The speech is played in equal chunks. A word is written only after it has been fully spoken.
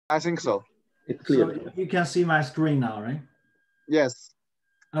I think so. It's clear. So you can see my screen now, right? Yes.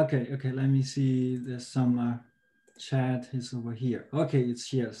 Okay, let me see. There's some chat is over here. Okay,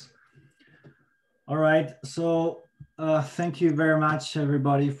 it's yes. All right, so thank you very much,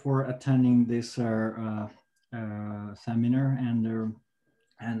 everybody, for attending this seminar,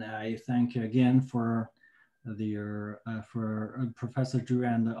 and I thank you again for the Professor Zhu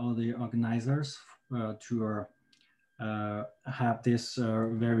and all the organizers to have this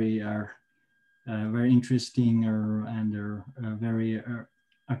very interesting and very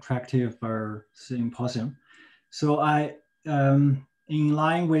attractive symposium. So in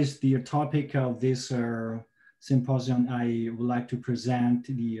line with the topic of this symposium, I would like to present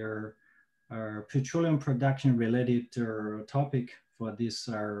the petroleum production related topic for this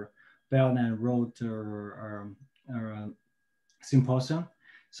Belt and Road symposium.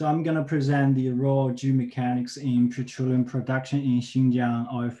 So I'm going to present the role of geomechanics in petroleum production in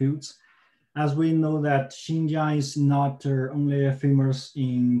Xinjiang oil fields. As we know that Xinjiang is not only famous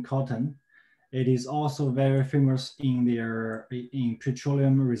in cotton, it is also very famous in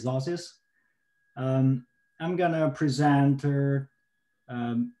petroleum resources. I'm gonna present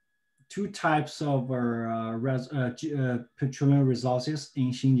two types of petroleum resources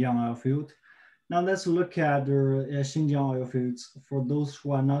in Xinjiang oil field. Now let's look at Xinjiang oil fields. For those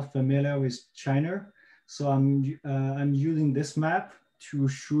who are not familiar with China, so I'm using this map to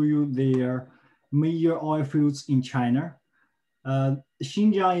show you the major oil fields in China.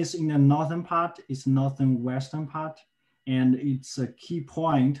 Xinjiang is in the northern part, it's northern western part, and it's a key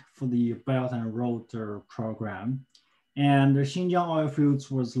point for the Belt and Road program. And the Xinjiang oil fields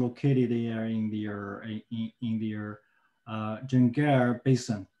was located there in the Junggar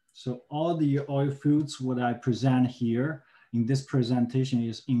Basin. So all the oil fields what I present here in this presentation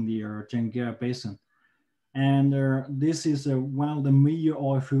is in the Junggar Basin. And this is one of the major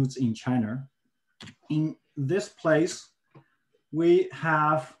oil fields in China. In this place, we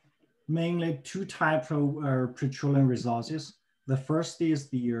have mainly two types of petroleum resources. The first is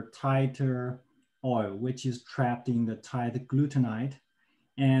the tight oil, which is trapped in the tight glutinite.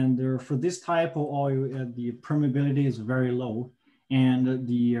 And for this type of oil, the permeability is very low and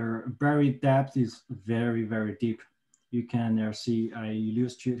the buried depth is very, very deep. You can see, I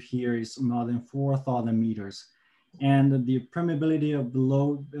illustrate here is more than 4,000 meters. And the permeability of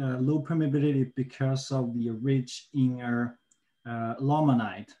low permeability because of the rich inner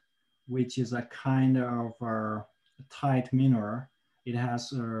lomonite, which is a kind of tight mineral. It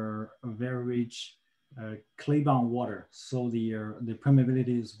has a very rich clay-bound water, so the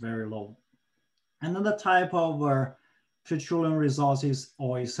permeability is very low. Another type of petroleum resource is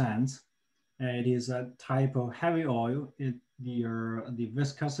oil sands. It is a type of heavy oil. The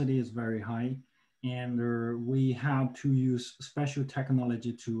viscosity is very high, and we have to use special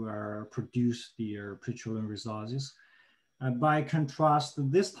technology to produce the petroleum resources. By contrast,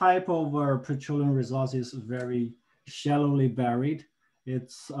 this type of petroleum resource is very shallowly buried.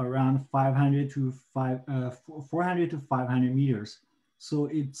 It's around 400 to 500 meters. So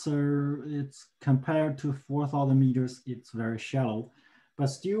it's compared to 4,000 meters, it's very shallow, but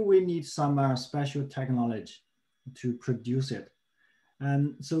still we need some special technology to produce it.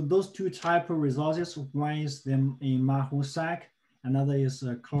 And so those two types of resources, one is them in Mahu Sac, another is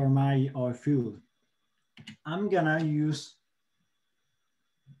Chloromai oil field. I'm gonna use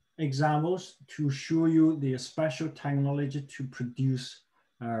examples to show you the special technology to produce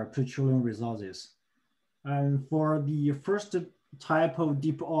petroleum resources. And for the first type of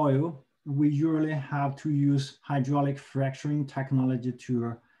deep oil, we usually have to use hydraulic fracturing technology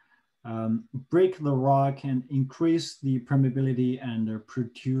to break the rock and increase the permeability and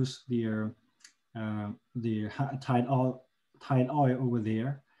produce the tight oil over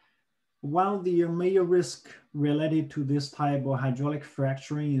there. One of the major risks related to this type of hydraulic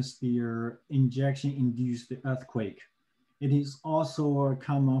fracturing is the injection-induced earthquake. It is also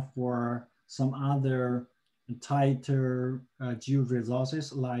common for some other tighter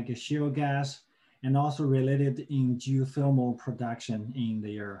georesources like shale gas, and also related in geothermal production in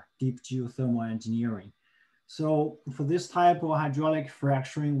their deep geothermal engineering. So for this type of hydraulic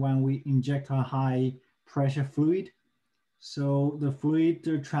fracturing, when we inject a high pressure fluid, so the fluid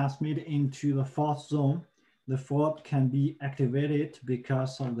transmit into the fault zone, the fault can be activated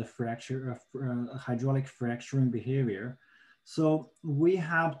because of the fracture of hydraulic fracturing behavior. So we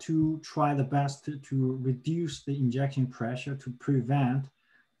have to try the best to reduce the injection pressure to prevent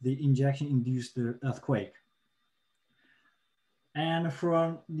the injection-induced earthquake. And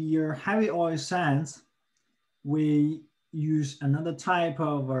for the heavy oil sands, we use another type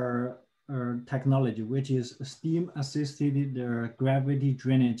of technology, which is steam-assisted gravity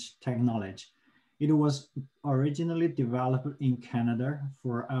drainage technology. It was originally developed in Canada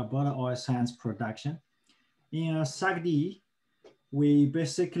for Alberta oil sands production. In a SAGD, we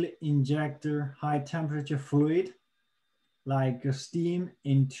basically inject high temperature fluid like steam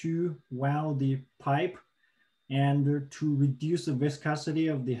into one of the pipe and to reduce the viscosity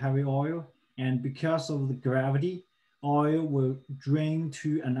of the heavy oil. And because of the gravity, oil will drain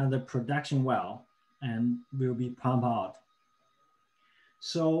to another production well and will be pumped out.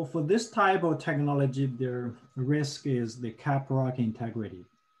 So for this type of technology, the risk is the cap rock integrity,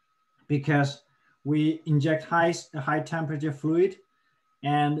 because we inject high temperature fluid,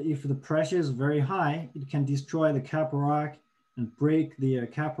 and if the pressure is very high, it can destroy the cap rock and break the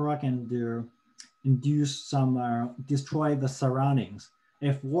cap rock and induce some, destroy the surroundings.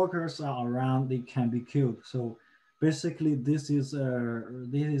 If workers are around, they can be killed. So basically this is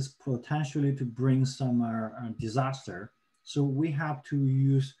potentially to bring some disaster. So we have to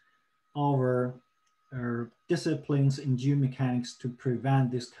use our disciplines in geomechanics to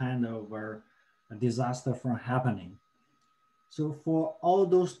prevent this kind of disaster from happening. So for all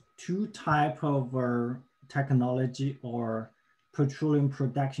those two types of technology or petroleum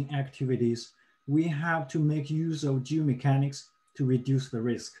production activities, we have to make use of geomechanics to reduce the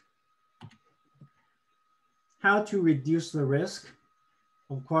risk. How to reduce the risk?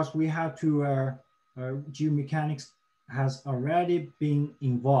 Of course, we have to, geomechanics has already been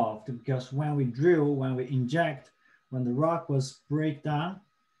involved, because when we drill, when we inject, when the rock was break down,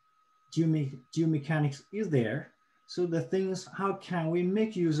 geomechanics is there. So the things, how can we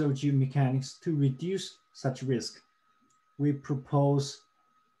make use of geomechanics to reduce such risk? We propose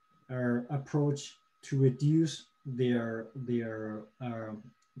our approach to reduce their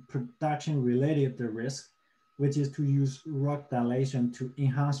production related risk, which is to use rock dilation to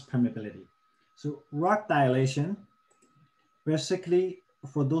enhance permeability. So rock dilation, basically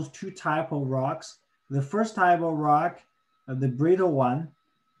for those two types of rocks, the first type of rock, the brittle one,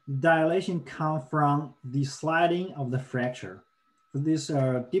 dilation comes from the sliding of the fracture. For this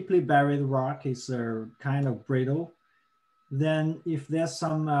deeply buried rock is kind of brittle. Then if there's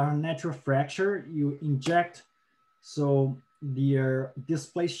some natural fracture, you inject, so the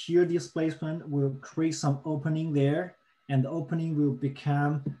shear displacement will create some opening there, and the opening will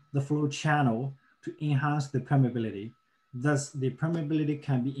become the flow channel to enhance the permeability. Thus the permeability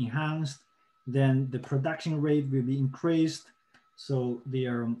can be enhanced, then the production rate will be increased. So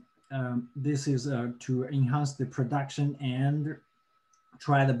this is to enhance the production and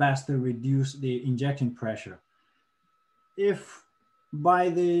try the best to reduce the injection pressure. If by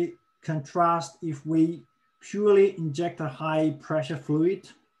the contrast, if we purely inject a high pressure fluid,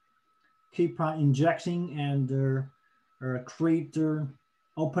 keep on injecting and create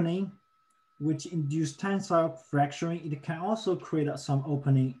opening, which induce tensile fracturing, it can also create some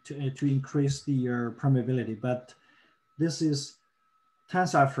opening to increase the permeability. But this is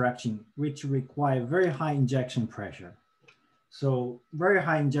tensile fracturing, which require very high injection pressure. So very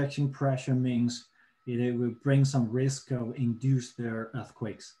high injection pressure means it will bring some risk of induced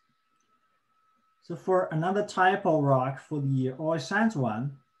earthquakes. So for another type of rock, for the oil sands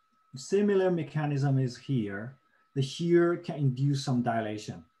one, similar mechanism is here. The shear can induce some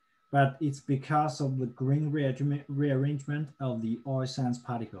dilation, but it's because of the grain rearrangement of the oil sands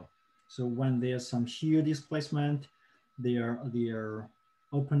particle. So when there's some shear displacement, their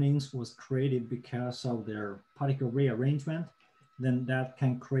openings was created because of their particle rearrangement, then that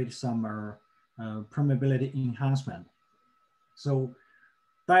can create some permeability enhancement. So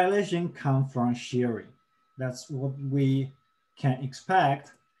dilation comes from shearing. That's what we can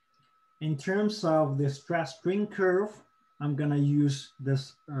expect. In terms of the stress strain curve, I'm gonna use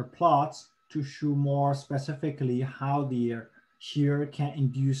this plots to show more specifically how the shear can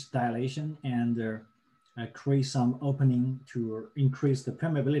induce dilation and create some opening to increase the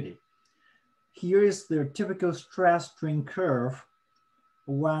permeability. Here is the typical stress strain curve.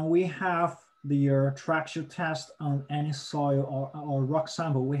 When we have the traction test on any soil or rock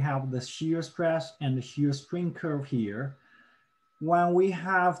sample, we have the shear stress and the shear strain curve here. When we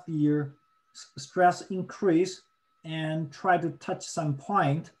have the stress increase and try to touch some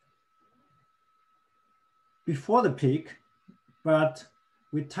point before the peak, but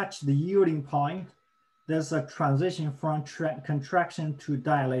we touch the yielding point, there's a transition from contraction to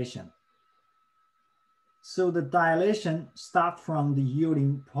dilation. So the dilation starts from the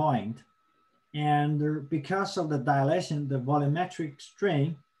yielding point, and because of the dilation, the volumetric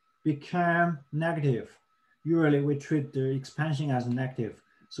strain become negative. Usually we treat the expansion as negative.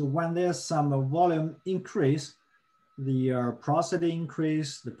 So when there's some volume increase, the porosity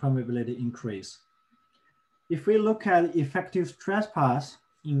increase, the permeability increase. If we look at effective stress path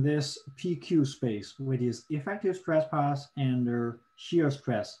in this PQ space, which is effective stress path and shear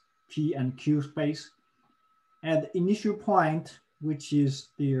stress, P and Q space, at the initial point, which is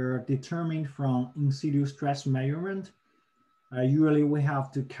determined from in situ stress measurement, usually we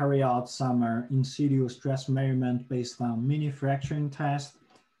have to carry out some in situ stress measurement based on mini fracturing test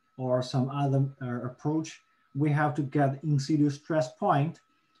or some other approach. We have to get in situ stress point,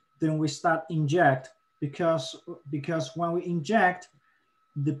 then we start inject because when we inject,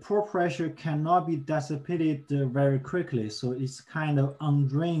 the pore pressure cannot be dissipated very quickly. So it's kind of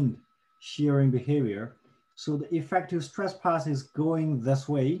undrained shearing behavior. So the effective stress path is going this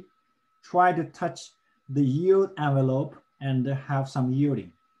way, try to touch the yield envelope and have some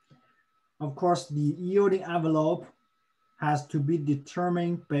yielding. Of course, the yielding envelope has to be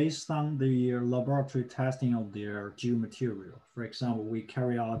determined based on the laboratory testing of their geomaterial. For example, we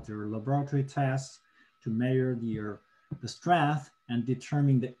carry out the laboratory tests to measure the strength and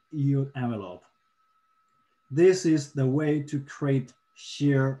determine the yield envelope. This is the way to create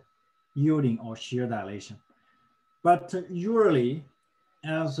shear yielding or shear dilation. But usually,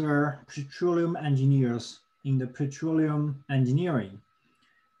 as petroleum engineers in the petroleum engineering,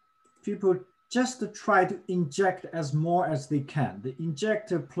 people just try to inject as more as they can. They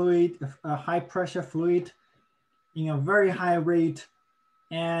inject a fluid, a high pressure fluid in a very high rate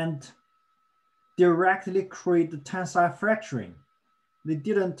and directly create the tensile fracturing. They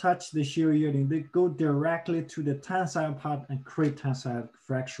didn't touch the shear yielding. They go directly to the tensile part and create tensile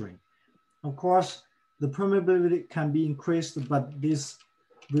fracturing. Of course, the permeability can be increased, but this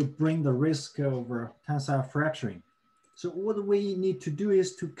will bring the risk of tensile fracturing. So what we need to do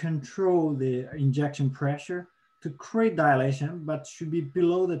is to control the injection pressure to create dilation, but should be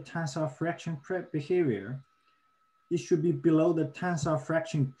below the tensile fraction behavior. It should be below the tensile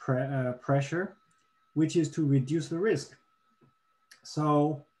fraction pressure, which is to reduce the risk.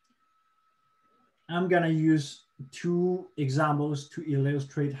 So I'm gonna use two examples to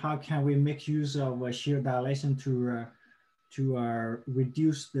illustrate how can we make use of shear dilation to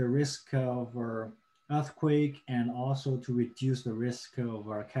reduce the risk of earthquake and also to reduce the risk of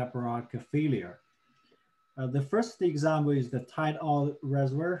cap rock failure. The first example is the tight oil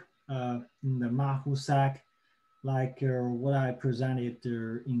reservoir in the Mahu Sac, like what I presented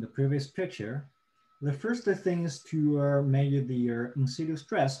in the previous picture. The first thing is to measure the in situ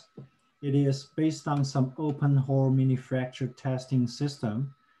stress. It is based on some open hole mini fracture testing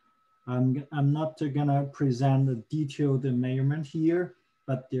system. I'm not gonna present the detailed measurement here,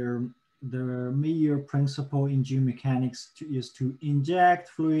 but the major principle in geomechanics is to inject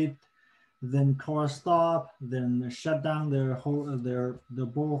fluid, then core stop, then shut down the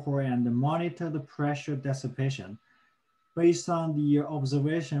borehole and monitor the pressure dissipation. Based on the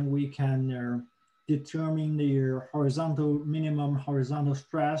observation, we can determine the minimum horizontal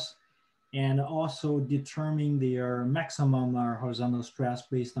stress and also determine the maximum horizontal stress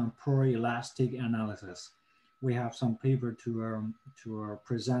based on pore-elastic analysis. We have some paper to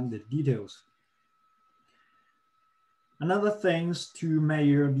present the details. Another thing is to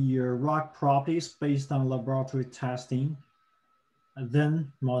measure the rock properties based on laboratory testing, and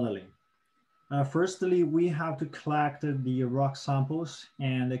then modeling. Firstly, we have to collect the rock samples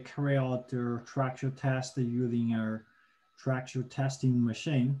and carry out the structure test using our structure testing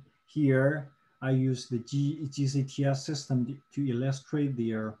machine. Here, I use the GCTS system to illustrate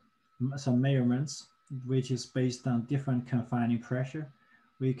some measurements, which is based on different confining pressure.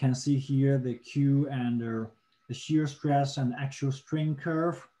 We can see here the Q and the shear stress and actual strain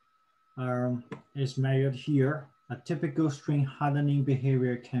curve is measured here. A typical strain hardening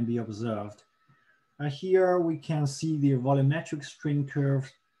behavior can be observed. Here we can see the volumetric strain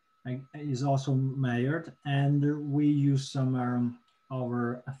curve is also measured, and we use some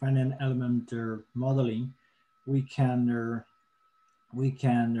our finite element modeling. We can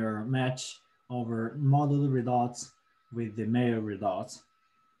match our model results with the measured results.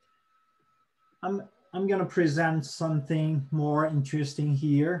 I'm gonna present something more interesting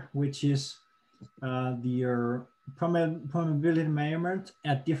here, which is the permeability measurement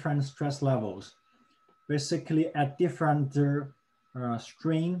at different stress levels. Basically, at different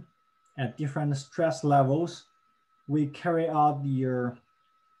strain, at different stress levels, we carry out the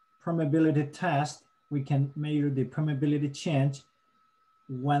permeability test. We can measure the permeability change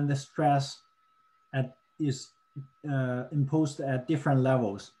when the stress is imposed at different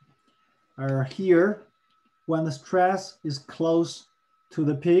levels. Here, when the stress is close to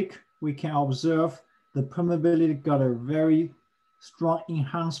the peak, we can observe the permeability got a very strong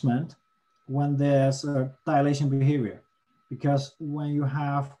enhancement. when there's a dilation behavior, because when you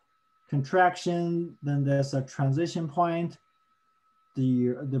have contraction, then there's a transition point,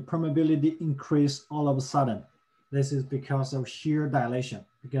 the permeability increase all of a sudden. This is because of shear dilation,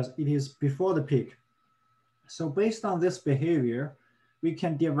 because it is before the peak. So based on this behavior, we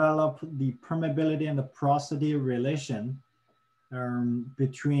can develop the permeability and the porosity relation.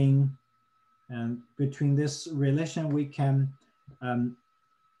 Between this relation, we can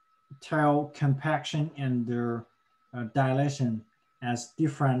tell compaction and dilation as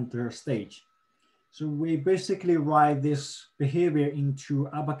different stage. So we basically write this behavior into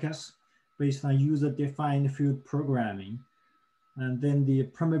Abacus based on user-defined field programming. And then the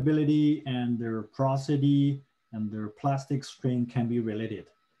permeability and the porosity and the plastic strain can be related.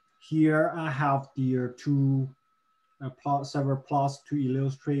 Here I have the several plots to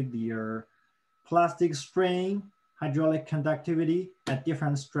illustrate the plastic strain, hydraulic conductivity at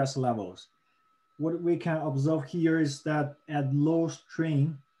different stress levels. What we can observe here is that at low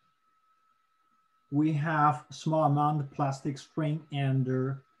strain, we have small amount of plastic strain and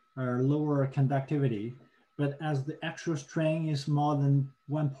lower conductivity. But as the actual strain is more than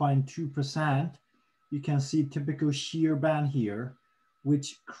 1.2%, you can see typical shear band here,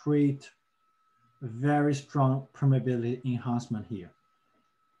 which create a very strong permeability enhancement here.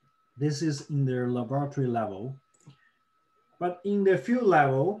 This is in the laboratory level. But in the field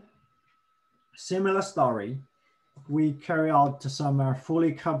level, similar story. We carry out some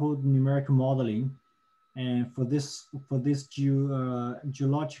fully coupled numerical modeling. And for this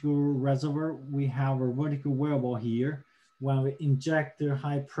geological reservoir, we have a vertical wellbore here. When we inject the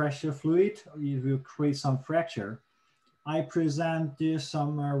high pressure fluid, it will create some fracture. I present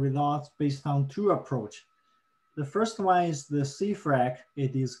some results based on two approaches. The first one is the C-frac.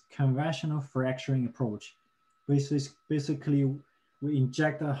 It is conventional fracturing approach. Basically, we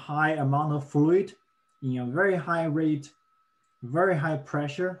inject a high amount of fluid in a very high rate, very high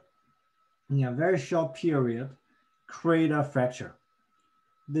pressure, in a very short period, create a fracture.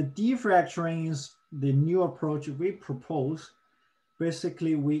 The defracturing is the new approach we propose.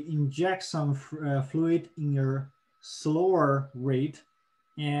 Basically, we inject some fluid in a slower rate,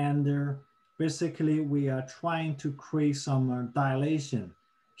 and basically we are trying to create some dilation,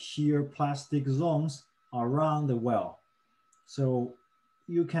 shear plastic zones around the well. So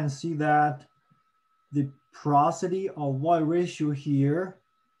you can see that the porosity or void ratio here,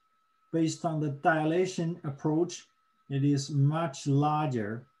 based on the dilation approach, it is much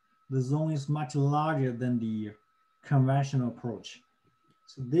larger. The zone is much larger than the conventional approach.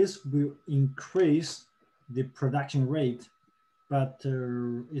 So this will increase the production rate, but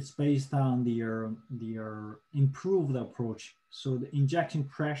it's based on the improved approach. So the injection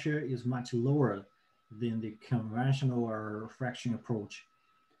pressure is much lower than the conventional or fracturing approach.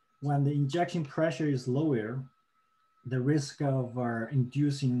 When the injection pressure is lower, the risk of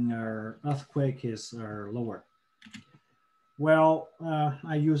inducing earthquake is lower. Well,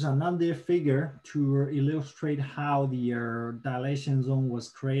 I use another figure to illustrate how the dilation zone was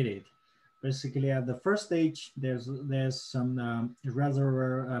created. Basically, at the first stage, there's some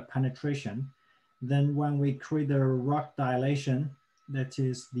reservoir penetration. Then when we create the rock dilation, that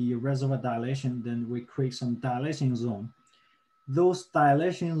is the reservoir dilation, then we create some dilation zone. Those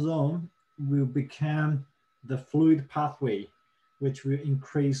dilation zone will become the fluid pathway, which will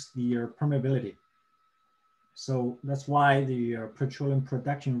increase the permeability. So that's why the petroleum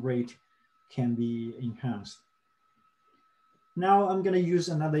production rate can be enhanced. Now I'm going to use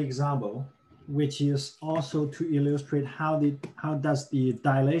another example, which is also to illustrate how does the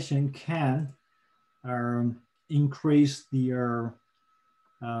dilation can increase the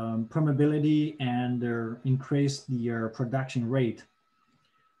permeability and increase the production rate.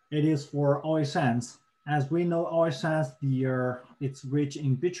 It is for oil sands. As we know, oil sands, it's rich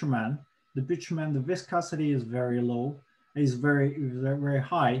in bitumen. The bitumen, the viscosity is very low, is very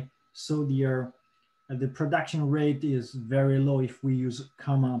high. So the production rate is very low if we use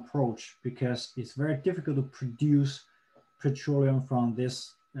common approach, because it's very difficult to produce petroleum from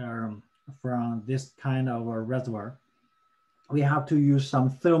this kind of a reservoir. We have to use some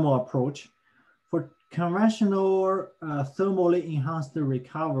thermal approach. For conventional thermally enhanced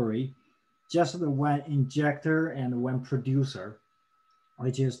recovery, just the one injector and one producer,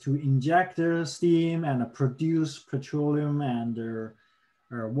 which is to inject the steam and produce petroleum and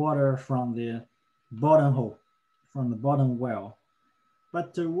water from the bottom hole, from the bottom well.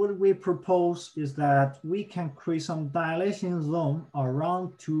 But what we propose is that we can create some dilation zone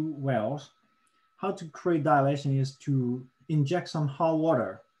around two wells. How to create dilation is to inject some hot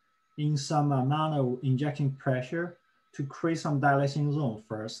water in some amount of injection pressure to create some dilation zone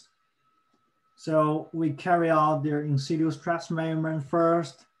first. So we carry out their in situ stress measurement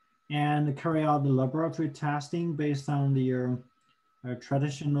first and carry out the laboratory testing based on the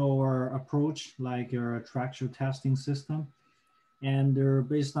traditional approach like a traction testing system. And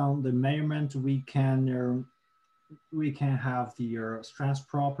based on the measurement, we can have the stress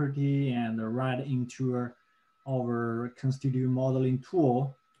property and write into our constitutive modeling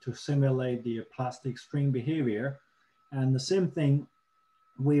tool to simulate the plastic strain behavior. And the same thing,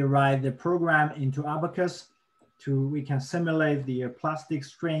 we write the program into Abacus we can simulate the plastic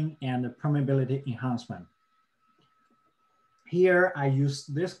strain and the permeability enhancement. Here, I use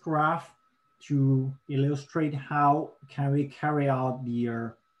this graph to illustrate how can we carry out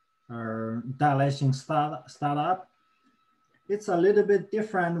the dilation startup. It's a little bit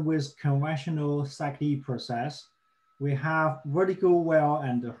different with conventional SACD process. We have vertical well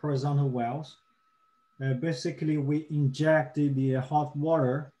and horizontal wells. Basically, we inject the hot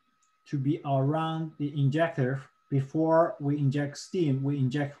water to be around the injector. Before we inject steam, we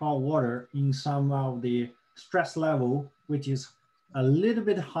inject hot water in some of the stress level, which is a little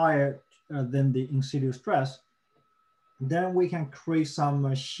bit higher than the in situ stress. Then we can create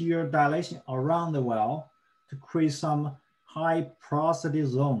some shear dilation around the well to create some high porosity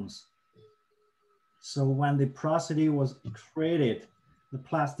zones. So when the porosity was created, the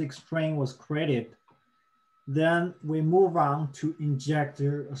plastic strain was created, then we move on to inject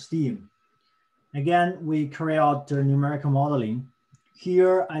steam. Again, we carry out the numerical modeling.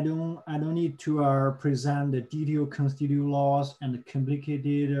 Here, I don't need to present the detailed constitutive laws and the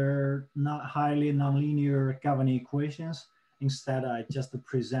complicated, not highly nonlinear governing equations. Instead, I just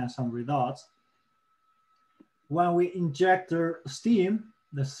present some results. When we inject the steam,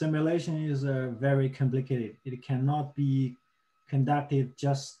 the simulation is very complicated. It cannot be conducted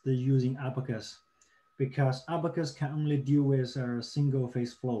just using Abacus, because Abacus can only deal with a single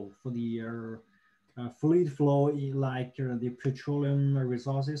phase flow. For the fluid flow, like the petroleum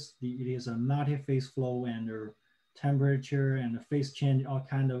resources, it is a multi-phase flow, and temperature and phase change, all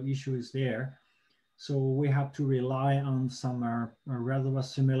kind of issues there. So we have to rely on some reservoir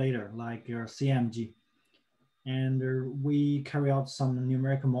simulator like CMG. And we carry out some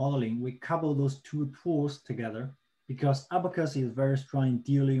numerical modeling. We couple those two tools together because Abacus is very strong in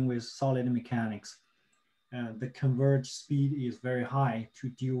dealing with solid mechanics. The converge speed is very high to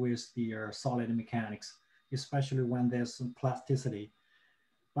deal with the solid mechanics, especially when there's some plasticity.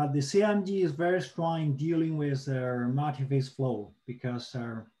 But the CMG is very strong in dealing with multi-phase flow because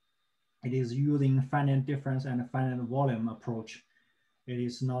it is using finite difference and finite volume approach. It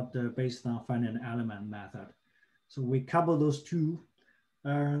is not based on finite element method. So we couple those two.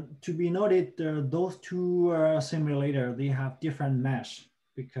 To be noted, those two simulators, they have different mesh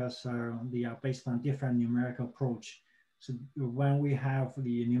because they are based on different numerical approach. So when we have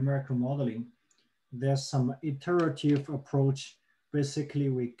the numerical modeling, there's some iterative approach. Basically,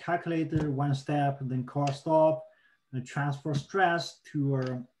 we calculate one step, then call stop, and transfer stress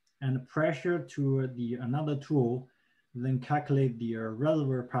to and pressure to the another tool, then calculate the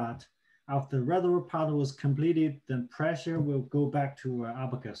reservoir part. After the reservoir part was completed, then pressure will go back to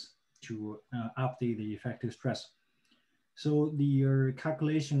Abacus to update the effective stress. So the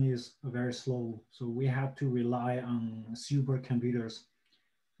calculation is very slow. So we have to rely on supercomputers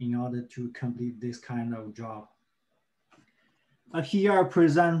in order to complete this kind of job. Here I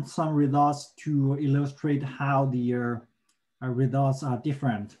present some results to illustrate how the results are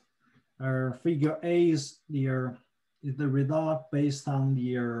different. Figure A is the result based on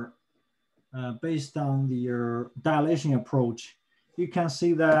the dilation approach. You can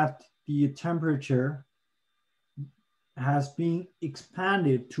see that the temperature has been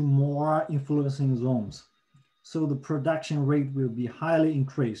expanded to more influencing zones. So the production rate will be highly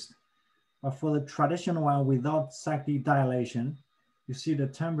increased. But for the traditional one without SACD dilation, you see the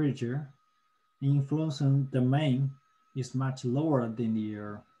temperature influencing domain is much lower than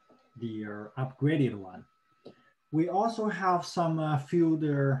the upgraded one. We also have some field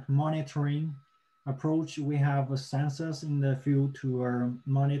monitoring approach. We have sensors in the field to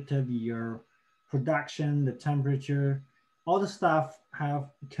monitor the production, the temperature. All the staff have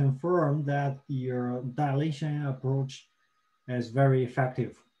confirmed that the dilation approach is very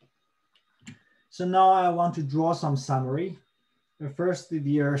effective. So now I want to draw some summary. First,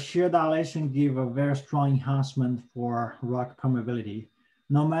 the shear dilation give a very strong enhancement for rock permeability,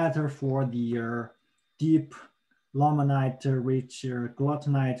 no matter for the deep lomonite-rich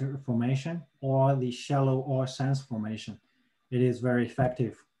glutinite formation or the shallow oil sands formation. It is very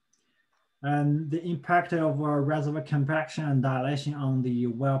effective. And the impact of reservoir compaction and dilation on the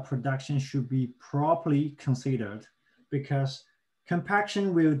well production should be properly considered because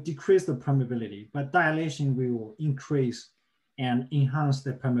compaction will decrease the permeability, but dilation will increase and enhance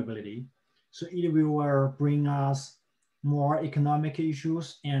the permeability. So it will bring us more economic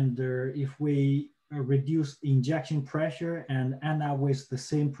issues. And if we reduce injection pressure and end up with the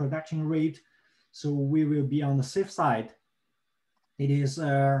same production rate, so we will be on the safe side. It is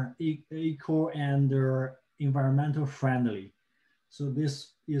eco and environmental friendly. So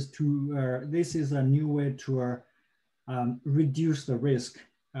this is a new way to reduce the risk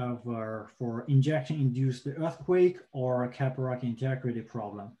of for injection-induced earthquake or caprock integrity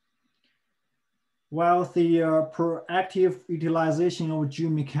problem. While the proactive utilization of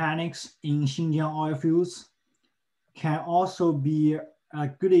geomechanics in Xinjiang oil fields can also be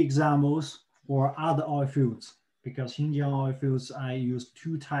good examples for other oil fields, because Xinjiang oil fields, I use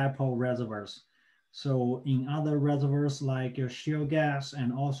two types of reservoirs. So in other reservoirs like shale gas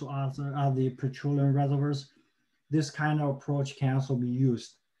and also other petroleum reservoirs, this kind of approach can also be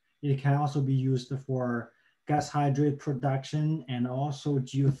used. It can also be used for gas hydrate production and also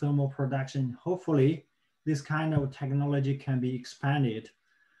geothermal production. Hopefully, this kind of technology can be expanded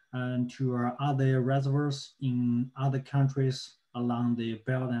to other reservoirs in other countries along the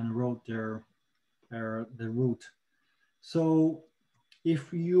Belt and Road, the route. So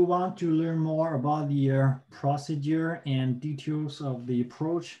if you want to learn more about the procedure and details of the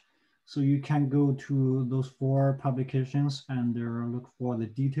approach, so you can go to those 4 publications and look for the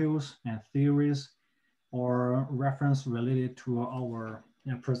details and theories or reference related to our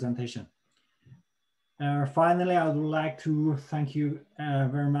presentation. Finally, I would like to thank you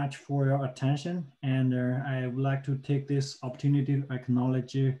very much for your attention. And I would like to take this opportunity to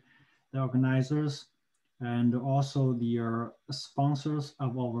acknowledge the organizers and also the sponsors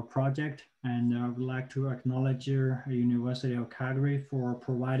of our project. And I would like to acknowledge University of Calgary for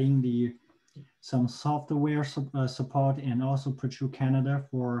providing some software support, and also Protrude Canada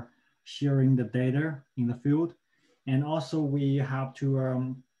for sharing the data in the field. And also we have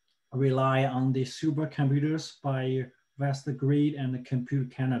to rely on the supercomputers by VestGrid and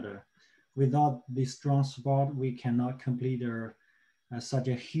Compute Canada. Without the strong support, we cannot complete such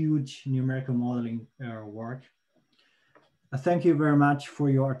a huge numerical modeling work. Thank you very much for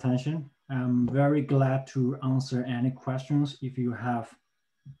your attention. I'm very glad to answer any questions if you have.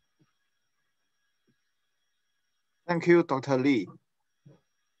 Thank you, Dr. Li.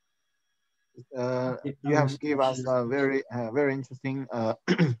 You have given us a very interesting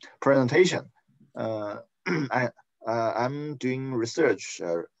presentation. I'm doing research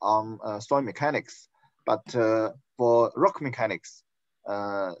on soil mechanics, but for rock mechanics,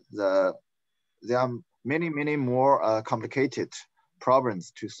 there are many more complicated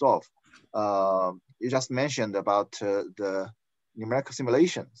problems to solve. You just mentioned about the numerical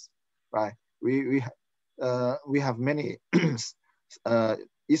simulations, right? We have many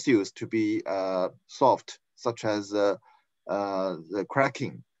issues to be solved, such as the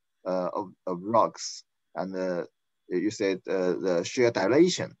cracking of rocks, and you said the shear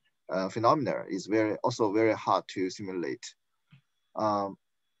dilation phenomena is also very hard to simulate.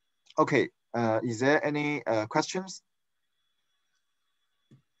 Okay, is there any questions?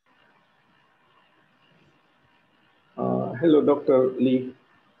 Hello, Dr. Li.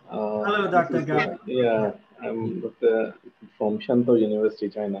 Hello, Dr. Gao. Yeah, I'm from Shantou University,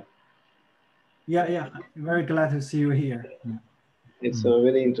 China. Yeah, very glad to see you here. It's a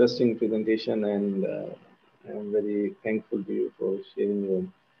very interesting presentation, and I'm very thankful to you for sharing your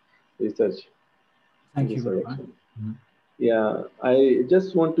research. Thank you very much. Yeah, I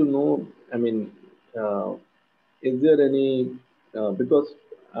just want to know, I mean, is there any, because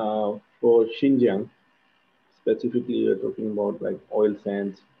for Xinjiang, specifically you're talking about like oil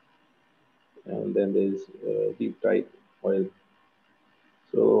sands, and then there's deep tight oil.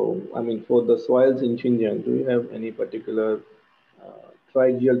 So, I mean, for the soils in Xinjiang, do you have any particular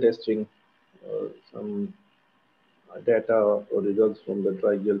tri-gel testing, some data or results from the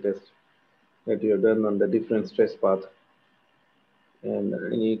tri-gel test that you have done on the different stress path, and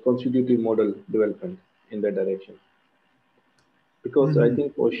any constitutive model development in that direction? Because I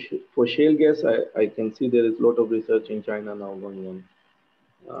think for shale gas, I can see there is a lot of research in China now going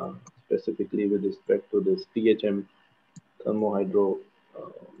on, specifically with respect to this THM, thermohydro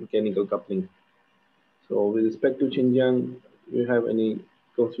mechanical coupling. So with respect to Xinjiang, do you have any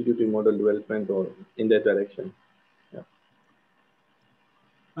constitutive model development or in that direction? Yeah.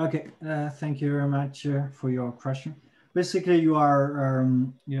 Okay, thank you very much for your question. Basically, you are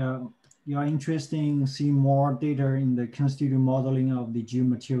interested in seeing more data in the constitutive modeling of the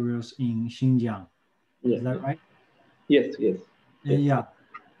geomaterials in Xinjiang. Yes. Is that right? Yes. Yeah.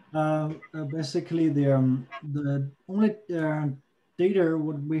 Basically, the only data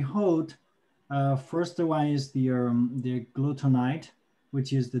what we hold, first one is the glutonite, which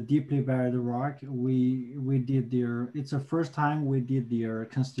is the deeply buried rock. We did it's the first time we did the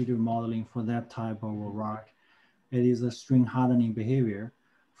constitutive modeling for that type of a rock. It is a string hardening behavior.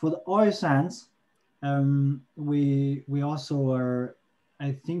 For the oil sands, we also are,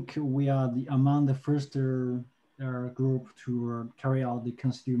 I think we are among the first group to carry out the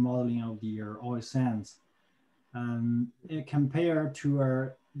constitutive modeling of the oil sands. Compared to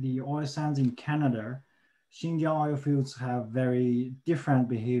the oil sands in Canada, Xinjiang oil fields have very different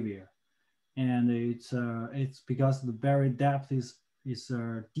behavior, and it's because the buried depth is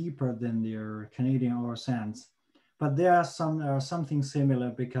deeper than the Canadian oil sands. But there are something similar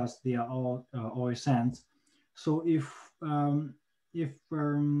because they are all oil sands. So if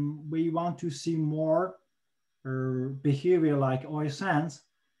we want to see more behavior like oil sands,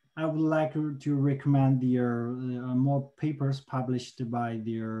 I would like to recommend the more papers published by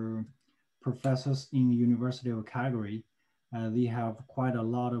their professors in the University of Calgary. They have quite a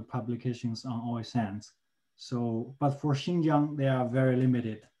lot of publications on oil sands. So, but for Xinjiang, they are very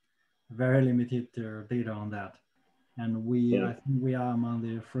limited data on that. And I think we are among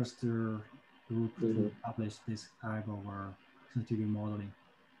the first group to publish this type of constitutive modeling.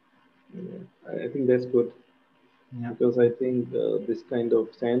 Yeah, I think that's good. Yeah. Because I think this kind of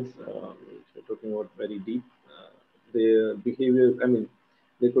sands, which we're talking about very deep, their behavior, I mean,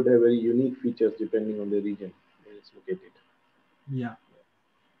 they could have very unique features depending on the region where it's located. Yeah.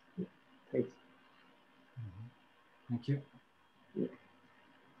 Yeah. Thanks. Thank you. Yeah.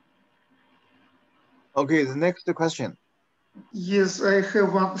 Okay, the next question. Yes, I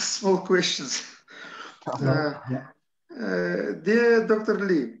have one small question. Dear Dr.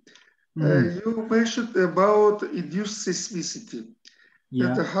 Li, you mentioned about induced seismicity.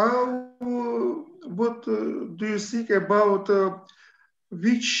 Yeah. And what do you think about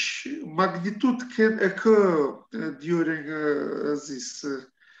which magnitude can occur during this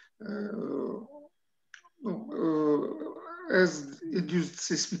as induced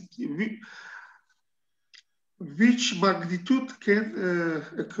seismicity? Which magnitude can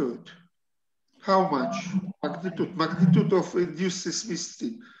occur? How much magnitude of induced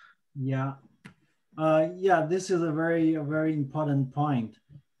seismicity? Yeah, yeah. This is a very important point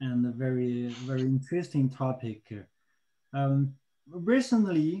and a very interesting topic.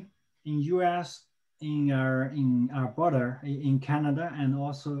 Recently, in U.S., in our border in Canada, and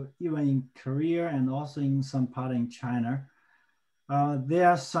also even in Korea, and also in some part in China, there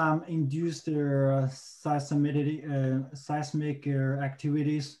are some induced seismic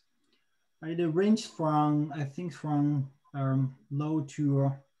activities. It ranges from, I think, from low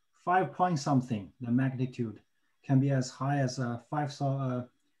to 5 point something. The magnitude can be as high as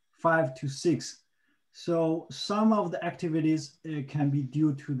 5 to 6. So some of the activities can be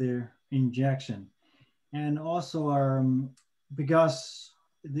due to their injection, and also because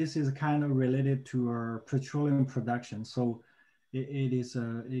this is kind of related to our petroleum production. So it is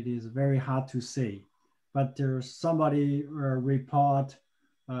very hard to say, but there's somebody report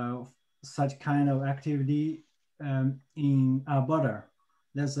such kind of activity in Alberta.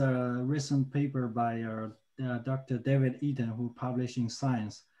 There's a recent paper by Dr. David Eaton, who published in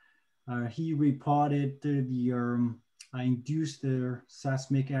Science. He reported the induced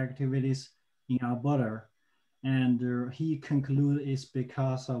seismic activities in Alberta, and he concluded it's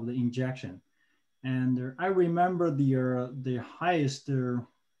because of the injection. And I remember the highest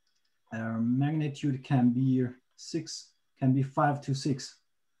magnitude can be 5 to 6.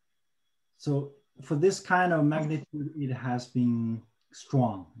 So for this kind of magnitude, it has been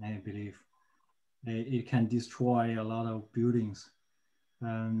strong, I believe. It can destroy a lot of buildings.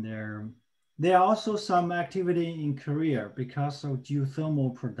 And there are also some activity in Korea because of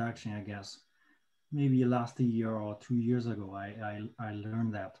geothermal production, I guess. Maybe last year or 2 years ago, I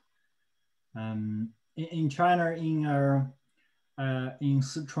learned that. In China, in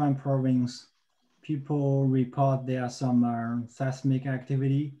Sichuan province, people report there are some seismic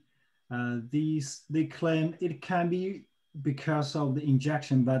activity. They claim it can be because of the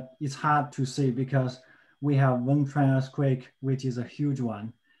injection, but it's hard to say because we have Wenchuan earthquake, which is a huge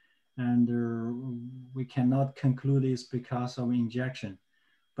one, and we cannot conclude it's because of injection.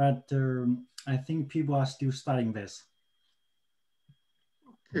 But I think people are still studying this.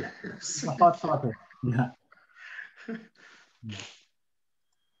 Yeah. A hot topic. Yeah.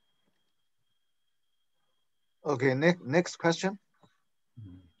 Okay, next question.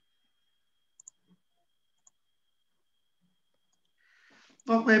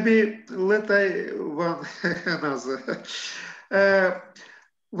 Well, maybe let I one another.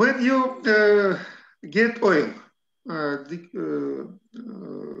 When you get oil,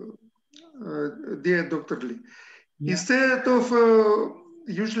 dear Dr. Li. Yeah. Instead of,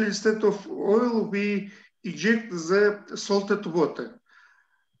 usually instead of oil, we inject the salted water,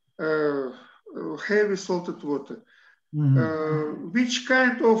 heavy salted water. Which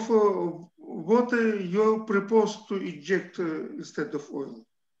kind of water you propose to inject instead of oil?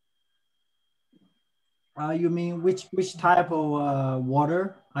 You mean which type of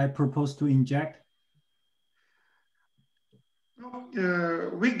water I propose to inject?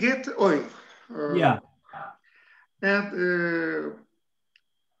 We get oil. Yeah. And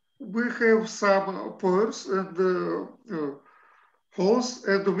we have some pores and holes,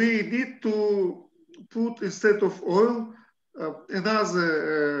 and we need to put instead of oil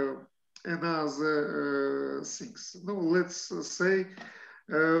another things. No, let's say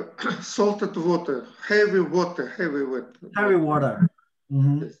salted water, heavy water. Heavy water.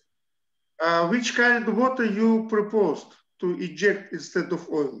 Yes. Which kind of water you proposed to inject instead of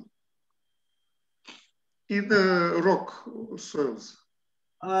oil in the rock soils?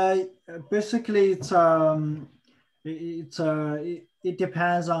 Basically, it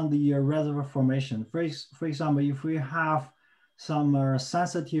depends on the reservoir formation. For example, if we have some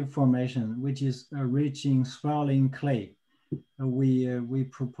sensitive formation which is rich in swelling clay, we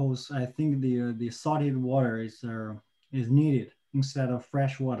propose. I think the salted water is needed instead of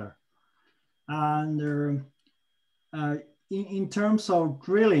fresh water. And in terms of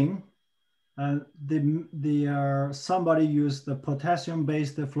drilling, somebody used the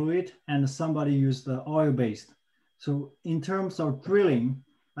potassium-based fluid and somebody used the oil-based. So in terms of drilling,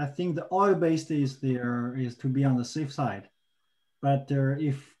 I think the oil-based is to be on the safe side. But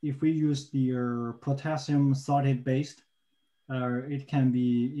if we use the potassium salted-based, it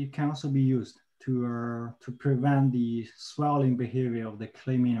can also be used to prevent the swelling behavior of the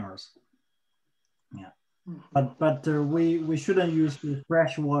clay minerals. Yeah, but we shouldn't use the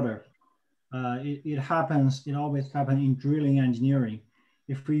fresh water. It always happens in drilling engineering.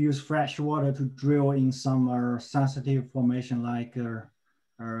 If we use fresh water to drill in some sensitive formation like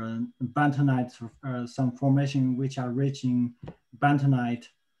bentonite, some formation which are rich in bentonite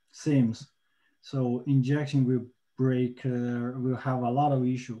seams, so injection will break, will have a lot of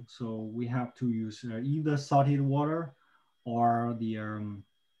issues. So we have to use either salted water or the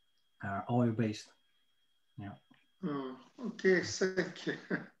oil-based. Yeah. Okay, thank you.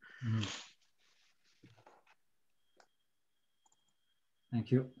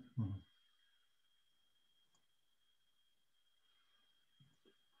 Thank you.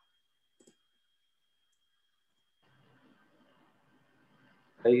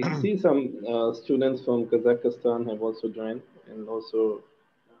 I see some students from Kazakhstan have also joined, and also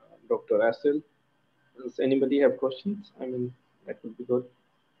Dr. Asel. Does anybody have questions? I mean, that would be good.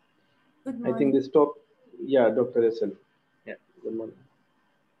 Good morning. I think this talk, yeah, Dr. Asel. Yeah, good morning.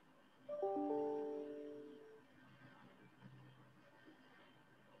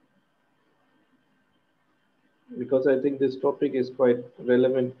 Because I think this topic is quite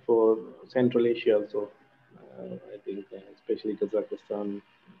relevant for Central Asia also. I think especially Kazakhstan,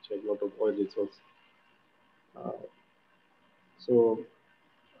 which has a lot of oil resource. So,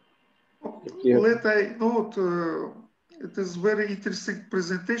 let I note, it is very interesting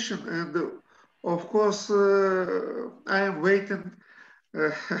presentation, and of course I am waiting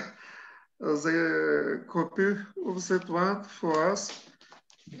the copy of that one for us,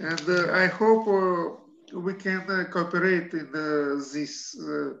 and I hope we can cooperate in this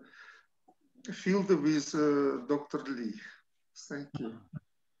field with Dr. Li. Thank you.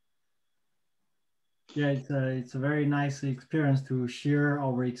 Yeah, it's a very nice experience to share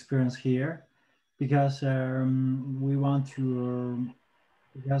our experience here, because we want to,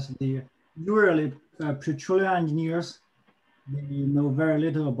 because usually petroleum engineers, they know very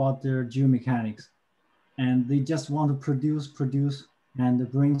little about their geomechanics, and they just want to produce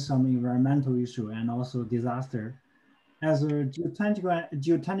and bring some environmental issue and also disaster. As a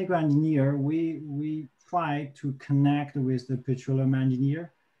geotechnical engineer, we try to connect with the petroleum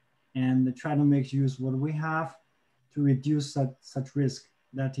engineer and try to make use what we have to reduce such risk.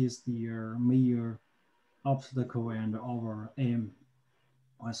 That is the major obstacle and our aim.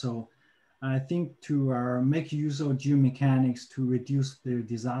 So I think to make use of geomechanics to reduce the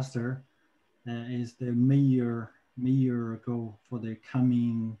disaster is the major goal for the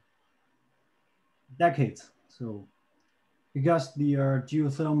coming decades. So because the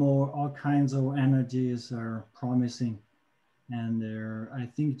geothermal, all kinds of energies are promising, and I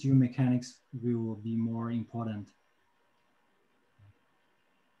think geomechanics will be more important.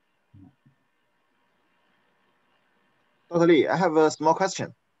 Dr. Li, I have a small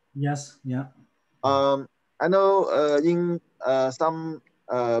question. Yes, yeah. I know in some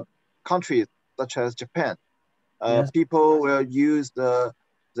countries such as Japan, Yes. people will use the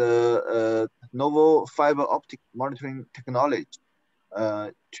novel fiber optic monitoring technology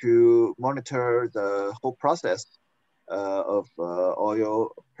to monitor the whole process of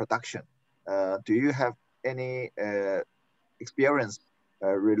oil production. Do you have any experience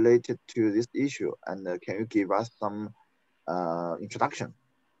related to this issue? And can you give us some introduction?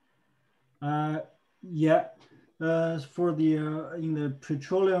 Yeah, for the in the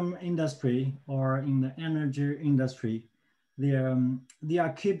petroleum industry or in the energy industry, they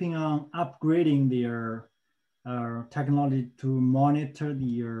are keeping on upgrading their technology to monitor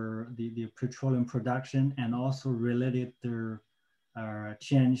the petroleum production and also related their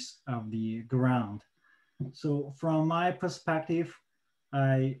change of the ground. So from my perspective,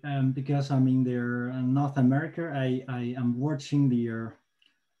 because I'm in their North America, I am watching the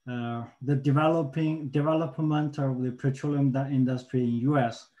development of the petroleum industry in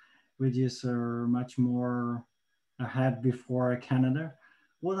US, which is much more ahead before Canada.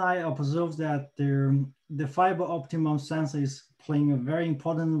 What I observed that the fiber optimum sensor is playing a very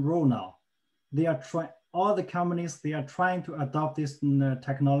important role now. They are all the companies, they are trying to adopt this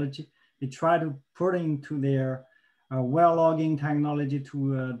technology. They try to put into their well logging technology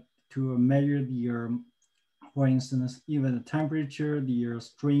to measure the for instance, even the temperature, the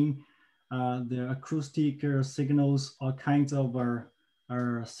stream, the acoustic signals, all kinds of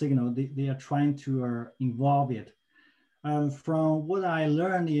signal, they are trying to involve it. From what I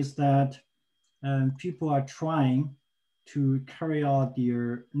learned is that people are trying to carry out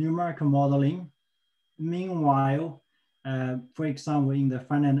their numerical modeling. Meanwhile, for example, in the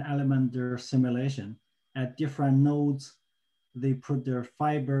finite element simulation, at different nodes, they put their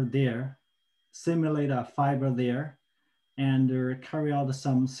fiber there, simulate a fiber there, and carry out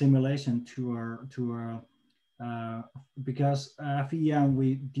some simulation because FEM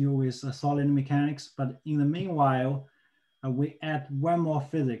we deal with solid mechanics, but in the meanwhile, we add one more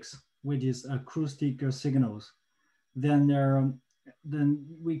physics, which is acoustic signals. Then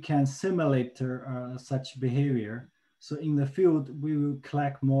we can simulate such behavior. So in the field, we will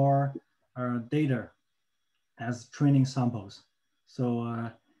collect more data as training samples.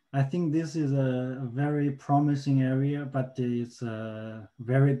 So I think this is a very promising area, but it's a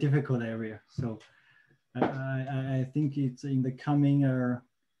very difficult area. So I think it's in the coming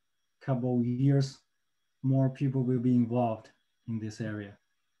couple of years, more people will be involved in this area.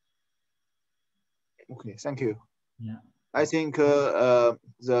 Okay, thank you. Yeah. I think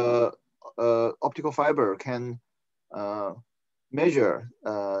the optical fiber can measure,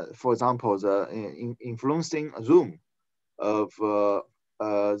 for example, the influencing zoom of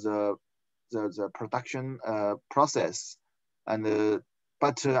the production process, and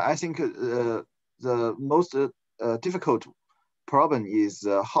but I think the most difficult problem is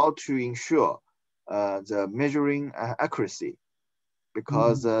how to ensure the measuring accuracy,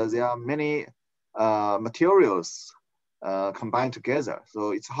 because there are many materials combined together,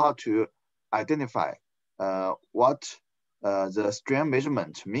 so it's hard to identify what the strain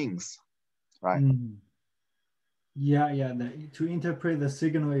measurement means, right? Yeah. To interpret the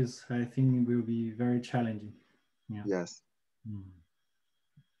signal is, I think, will be very challenging. Yeah. Yes.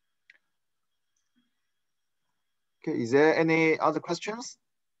 Okay, is there any other questions?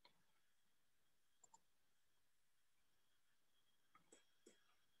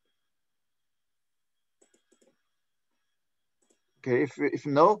 Okay, if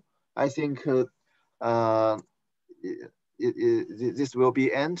no, I think this will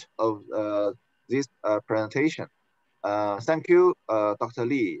be end of this presentation. Thank you, Dr.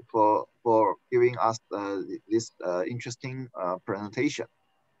 Li, for giving us this interesting presentation.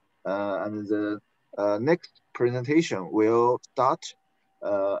 And the next presentation will start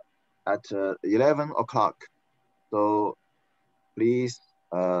at 11 o'clock. So please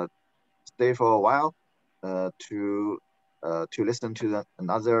stay for a while to listen to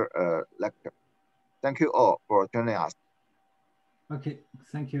another lecture. Thank you all for joining us. Okay,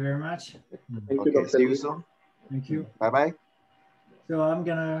 thank you very much. Thank you, Dr. See you Li. soon. Thank you. Bye-bye. So I'm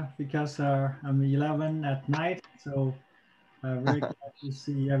gonna, because I'm 11 at night, so very glad to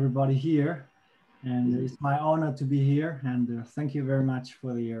see everybody here. And it's my honor to be here. And thank you very much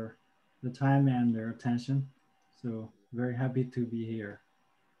for the time and their attention. So very happy to be here,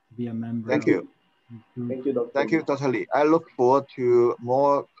 to be a member. Thank you. Thank you, Dr. Thank you, Dr. Li. I look forward to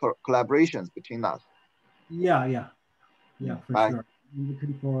more collaborations between us. Yeah, for Bye. sure. I'm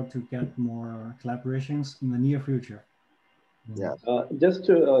looking forward to get more collaborations in the near future. Yeah. Just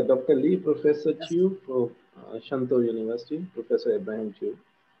Dr. Li, Professor Chiu from Shantou University, Professor Ibrahim Chiu.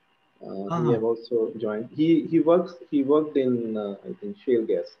 He have also joined. He worked in I think shale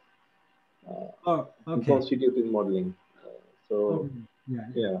gas. Constitutive modeling.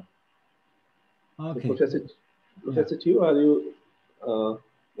 Yeah. Okay. So Professor Chiu, are you?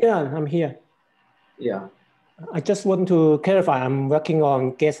 Yeah, I'm here. Yeah. I just want to clarify. I'm working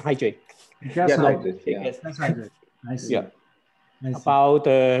on gas hydrate. Gas hydrate. Gas hydrate. I see. Yeah. I see. About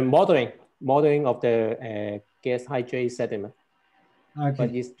the modeling of the gas hydrate sediment. Okay.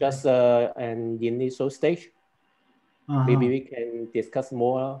 But it's just an initial stage. Maybe we can discuss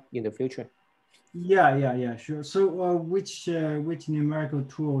more in the future. Yeah, sure. So which numerical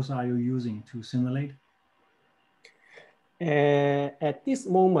tools are you using to simulate? At this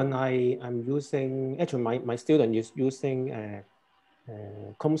moment, I'm using, actually my student is using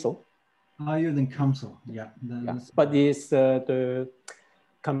COMSOL. Using COMSOL, yeah. But it's, the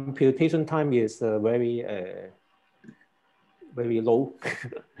computation time is very low.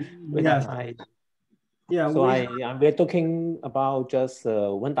 Yes. We're talking about just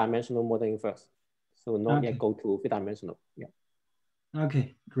one-dimensional modeling first. So not yet go to three-dimensional. Yeah.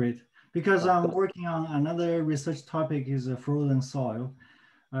 Okay, great. Because I'm working on another research topic is frozen soil,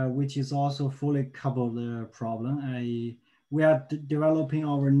 which is also fully covered problem. We are developing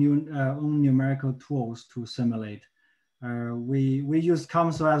our own numerical tools to simulate. We use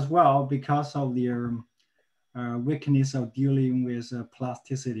COMSOL as well because of their weakness of dealing with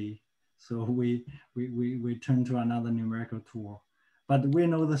plasticity. So we turn to another numerical tool. But we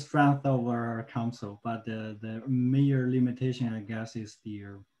know the strength of our COMSOL, but the major limitation, I guess, is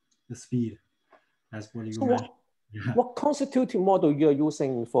the speed. That's what you mentioned. What constitutive model you're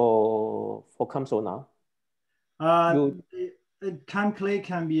using for COMSOL now? ChemClay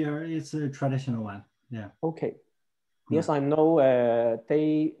can be it's a traditional one. Yeah. Okay. Yes, I know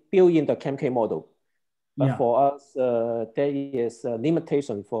they build in the ChemClay model. But for us, there is a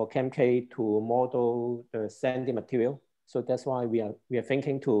limitation for ChemClay to model the sandy material. So that's why we are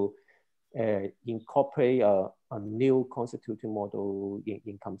thinking to incorporate a new constitutive model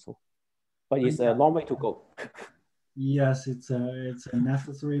in COMSOL. But it's a long way to go. Yes, it's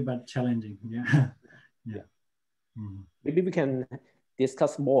necessary but challenging. Yeah. Maybe we can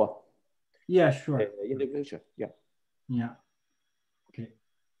discuss more. Yeah, sure. In the future. Yeah. Yeah. Okay.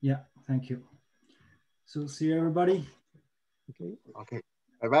 Yeah. Thank you. So see you, everybody. Okay. Okay.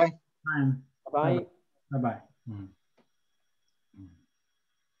 Bye-bye. Bye-bye. Bye-bye.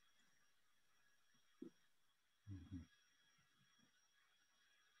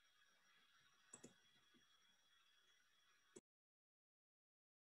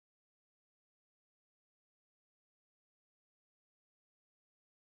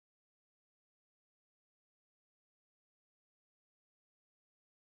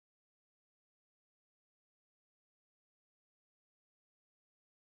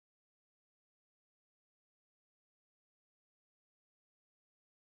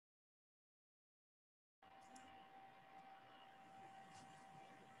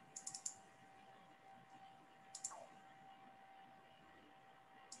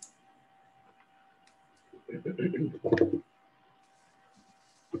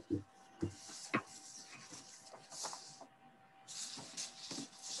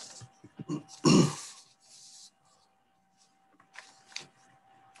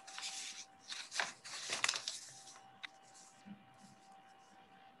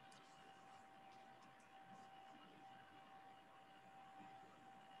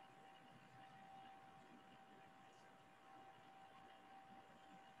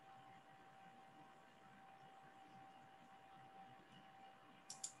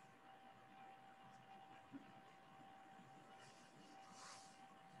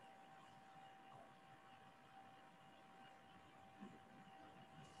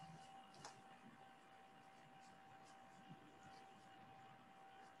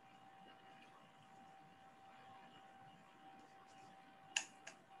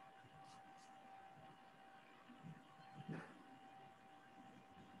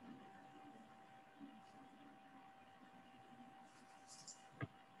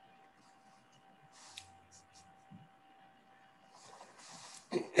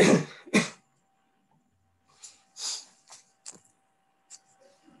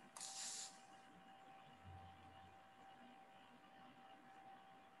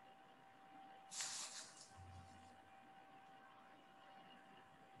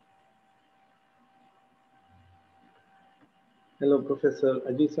 Hello, Professor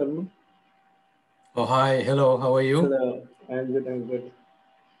Ajit Sharma. Oh, hi. Hello. How are you? Hello. I'm good. I'm good.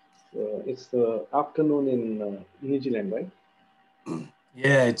 It's the afternoon in New Zealand, right?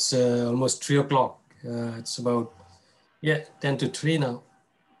 Yeah, it's almost 3 o'clock. It's about 10 to 3 now.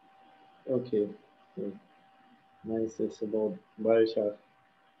 Okay. Okay. Nice. It's about biochar.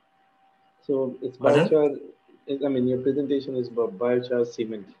 So it's Pardon? biochar. I mean, your presentation is about biochar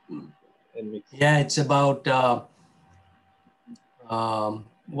cement and mix. Yeah, it's about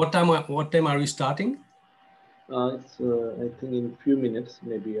what time are we starting? It's I think in few minutes,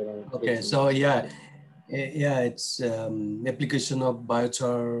 maybe around. Okay, so yeah, it's application of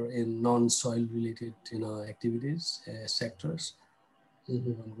biochar in non-soil related, activities, sectors. So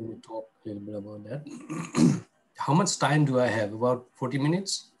I'm going to talk a little bit about that. How much time do I have? About 40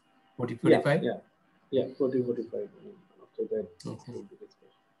 minutes? 40, 45? Yeah, 40, 45. After that, Okay. we'll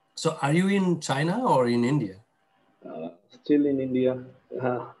discuss. So are you in China or in India? Still in India.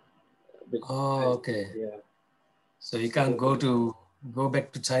 Oh, okay. Yeah. So you can't go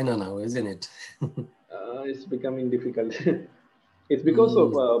back to China now, isn't it? It's becoming difficult. It's because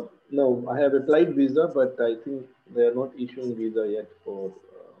of no, I have applied visa, but I think they are not issuing visa yet for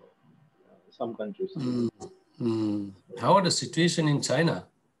some countries. How are the situation in China?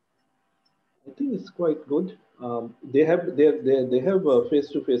 I think it's quite good. They have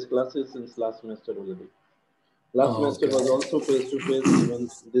face-to-face classes since last semester already. Last semester was also face-to-face. Even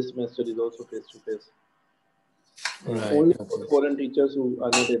this semester is also face-to-face. Right. Only for foreign teachers who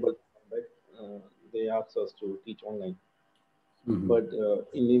are not able to come back, they ask us to teach online. But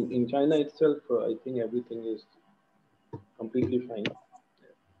in China itself, I think everything is completely fine.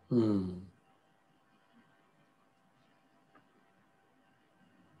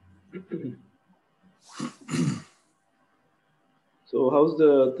 So how's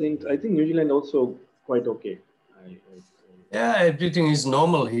the things? I think New Zealand also quite okay. Yeah, everything is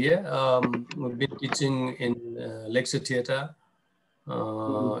normal here. We've been teaching in lecture theater.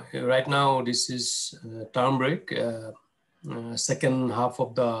 Right now, this is term break. Second half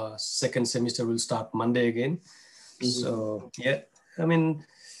of the second semester will start Monday again. So yeah, I mean,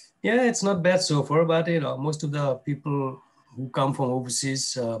 yeah, it's not bad so far, but most of the people who come from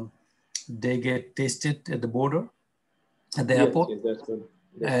overseas, they get tested at the border, at the airport. Yes, that's good.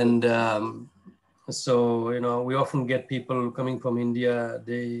 And so, we often get people coming from India,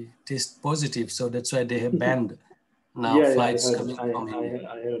 they test positive. So that's why they have banned now flights coming from India.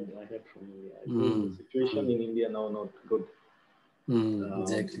 I heard from India. I think the situation in India now not good.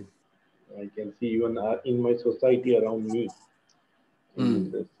 Exactly. I can see even in my society around me.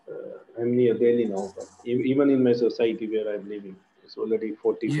 I'm near Delhi now, but even in my society where I'm living, it's already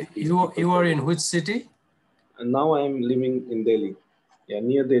 40, 50. You are in which city? And now I'm living in Delhi. Yeah,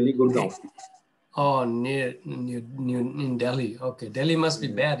 near Delhi, Gurgaon. Oh, near in Delhi. Okay, Delhi must be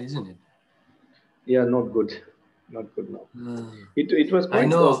bad, isn't it? Yeah, not good. Not good now. It was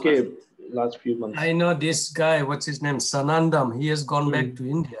quite okay last few months. I know this guy, what's his name? Sanandam. He has gone back to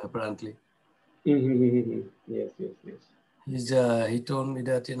India, apparently. Yes. He told me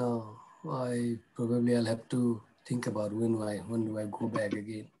that, I'll have to think about when do I go back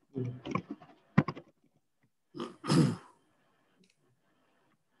again.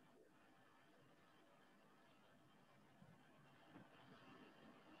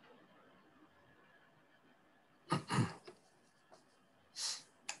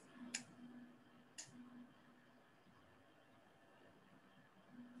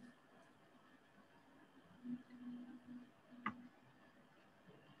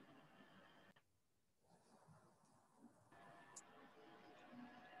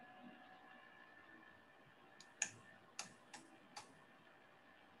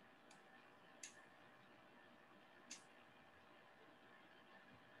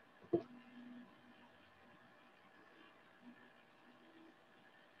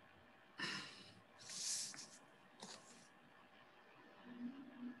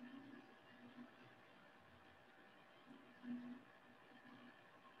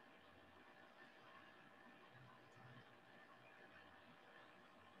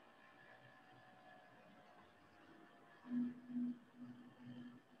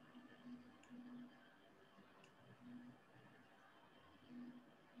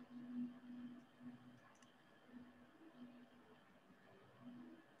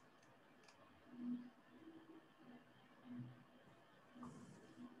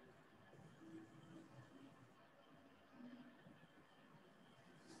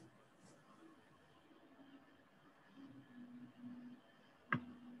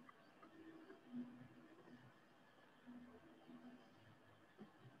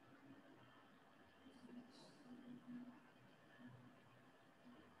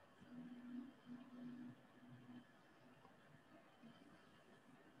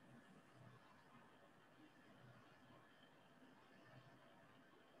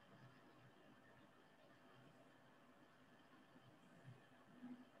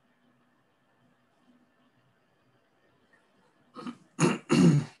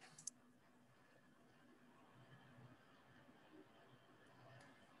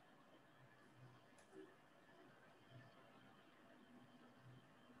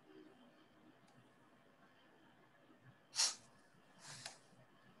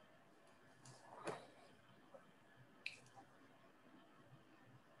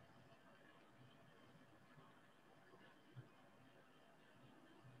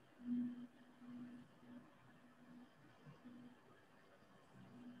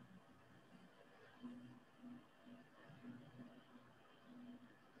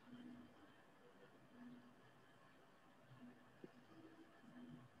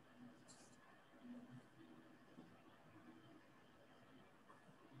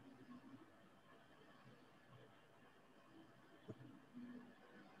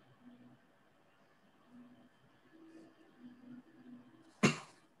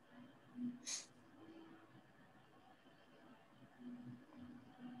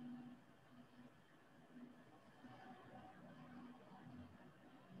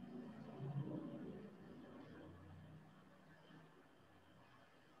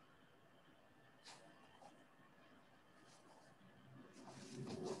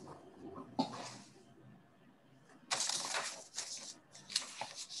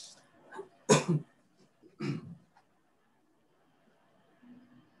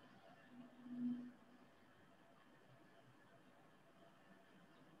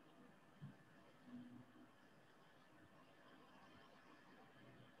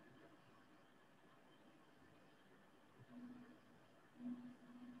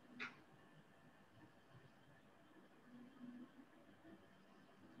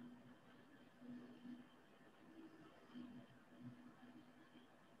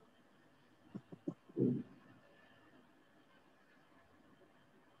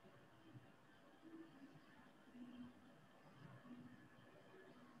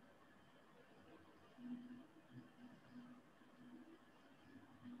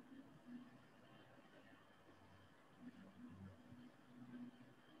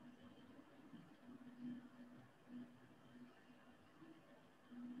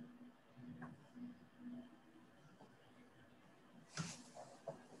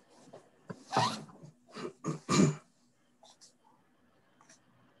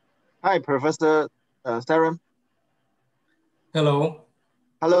 Hi, Professor Saram. Hello.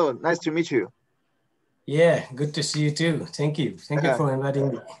 Hello, nice to meet you. Yeah, good to see you too. Thank you. Thank you for inviting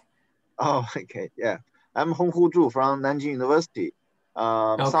me. Oh, okay, yeah. I'm Hong Hu Zhu from Nanjing University.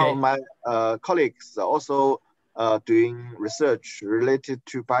 Some of my colleagues are also doing research related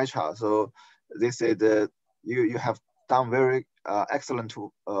to biochar. So they say that you have done very excellent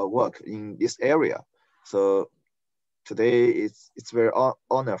work in this area. So today it's very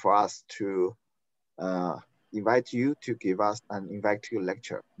honor for us to invite you to give us an invited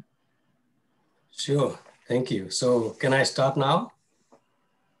lecture. Sure, thank you. So can I start now?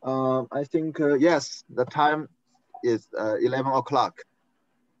 I think, yes, the time is 11 o'clock.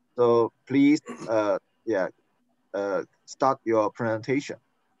 So please, start your presentation.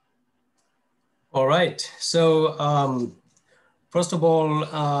 All right. So first of all,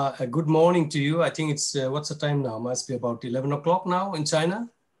 a good morning to you. I think it's, what's the time now? Must be about 11 o'clock now in China?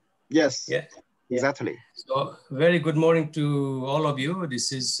 Yes, yeah, exactly. So very good morning to all of you.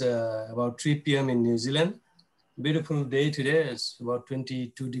 This is about 3 p.m. in New Zealand. Beautiful day today. It's about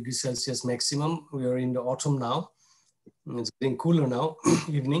 22 degrees Celsius maximum. We are in the autumn now. It's getting cooler now,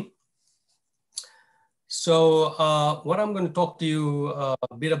 evening. So what I'm going to talk to you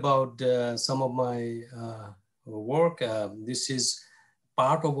a bit about some of my work. This is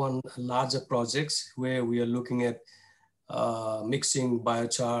part of one larger projects where we are looking at mixing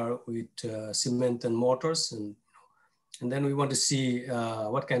biochar with cement and mortars, and then we want to see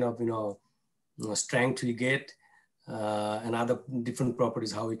what kind of strength we get and other different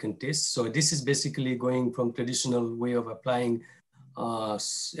properties how we can test. So this is basically going from traditional way of applying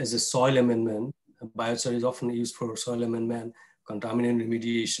as a soil amendment. Biochar is often used for soil amendment, contaminant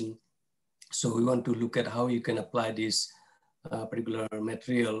remediation. So we want to look at how you can apply this particular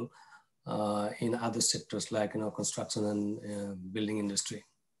material in other sectors like construction and building industry.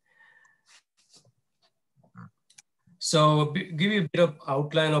 So give you a bit of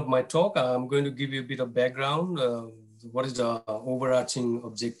outline of my talk. I'm going to give you a bit of background. What is the overarching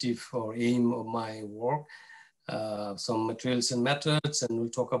objective or aim of my work? Some materials and methods, and we'll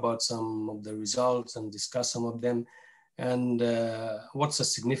talk about some of the results and discuss some of them. And what's the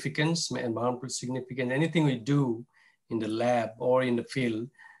significance, environmental significance? Anything we do in the lab or in the field,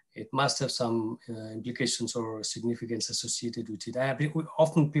 it must have some implications or significance associated with it.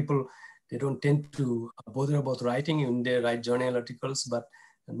 Often people, they don't tend to bother about writing when they write journal articles, but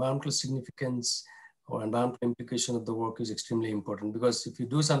environmental significance or environmental implication of the work is extremely important, because if you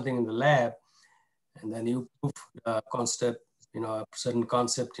do something in the lab and then you prove a concept, a certain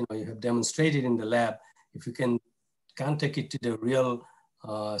concept, you have demonstrated in the lab, if you can't take it to the real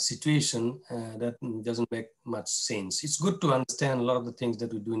situation, that doesn't make much sense. It's good to understand a lot of the things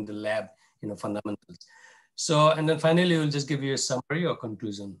that we do in the lab, fundamentals. So, and then finally, we'll just give you a summary or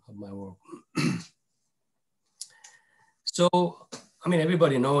conclusion of my work. So, I mean,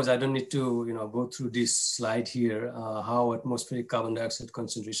 everybody knows, I don't need to, go through this slide here, how atmospheric carbon dioxide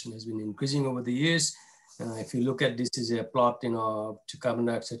concentration has been increasing over the years. If you look at this is a plot, to carbon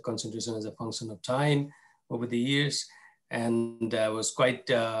dioxide concentration as a function of time over the years. And was quite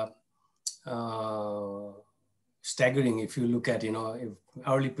staggering if you look at, if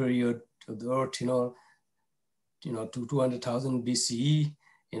early period of the Earth, to 200,000 BCE,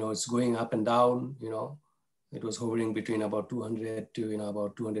 it's going up and down, it was hovering between about 200 to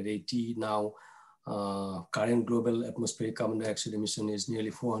about 280. Now, current global atmospheric carbon dioxide emission is nearly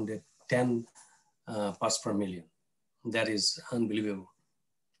 410 parts per million. That is unbelievable.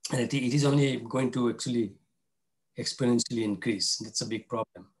 And it is only going to actually exponentially increase. That's a big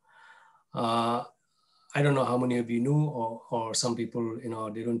problem. I don't know how many of you knew, or some people,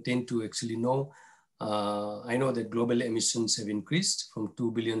 they don't tend to actually know. I know that global emissions have increased from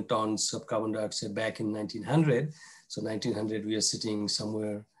 2 billion tons of carbon dioxide back in 1900. So 1900, we are sitting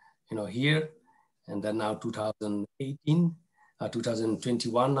somewhere, here. And then now 2018,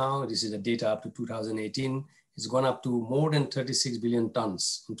 2021 now, this is the data up to 2018. It's gone up to more than 36 billion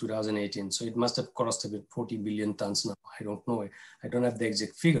tons in 2018. So it must have crossed about 40 billion tons now. I don't know. I don't have the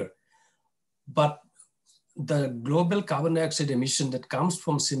exact figure. But the global carbon dioxide emission that comes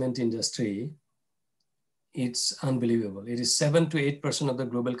from cement industry, it's unbelievable. It is 7 to 8% of the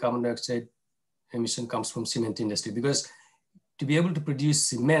global carbon dioxide emission comes from cement industry, because to be able to produce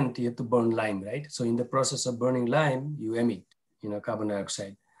cement, you have to burn lime, right? So in the process of burning lime, you emit, carbon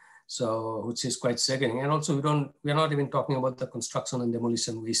dioxide. So, which is quite staggering. And also we're not even talking about the construction and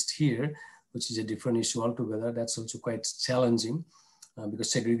demolition waste here, which is a different issue altogether. That's also quite challenging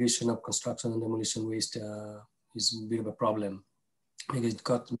because segregation of construction and demolition waste is a bit of a problem, because it's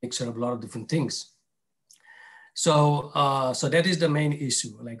got a mixture of a lot of different things. So, so that is the main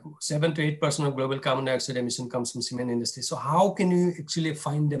issue. Like 7 to 8% of global carbon dioxide emission comes from cement industry. So how can you actually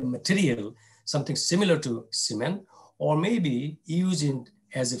find a material, something similar to cement, or maybe use it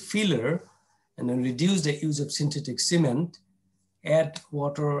as a filler and then reduce the use of synthetic cement, add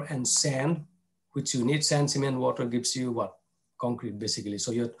water and sand, which you need sand, cement, water gives you what? Concrete, basically.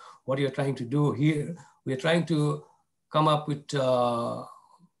 So what you're trying to do here, we're trying to come up with carbon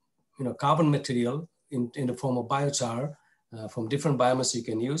material in the form of biochar from different biomass you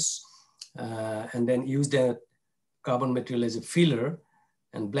can use, and then use that carbon material as a filler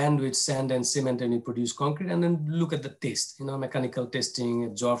and blend with sand and cement, and you produce concrete, and then look at the test, mechanical testing,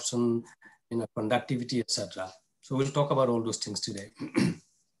 absorption, conductivity, etc. So we'll talk about all those things today.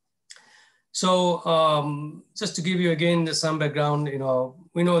 So just to give you again some background,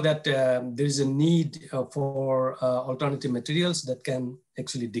 we know that there is a need for alternative materials that can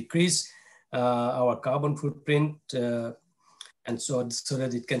actually decrease our carbon footprint, and so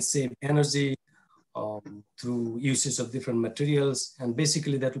that it can save energy through uses of different materials, and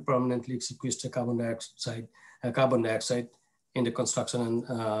basically that will permanently sequester carbon dioxide in the construction and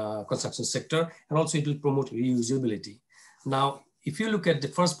construction sector, and also it will promote reusability. Now, if you look at the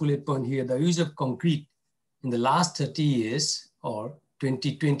first bullet point here, the use of concrete in the last 30 years, or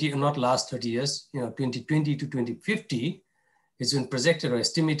 2020, not last 30 years, 2020 to 2050, has been projected or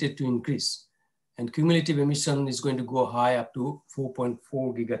estimated to increase. And cumulative emission is going to go high up to 4.4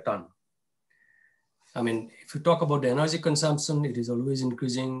 gigaton. I mean, if you talk about the energy consumption, it is always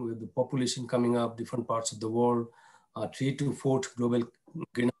increasing with the population coming up, different parts of the world. 3 to 4 global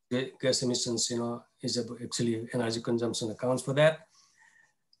greenhouse gas emissions, is actually energy consumption accounts for that.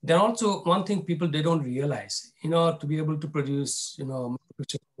 Then also one thing people, they don't realize, to be able to produce,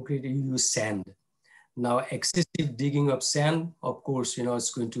 concrete, you use sand. Now, excessive digging of sand, of course,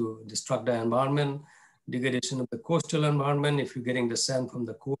 it's going to destruct the environment, degradation of the coastal environment. If you're getting the sand from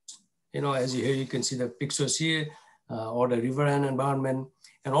the coast, as here you can see the pictures here, or the riverine environment.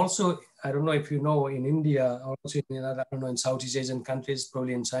 And also, I don't know if you know, in India, also in Southeast Asian countries,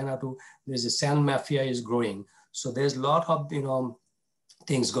 probably in China too, there's a sand mafia is growing. So there's a lot of,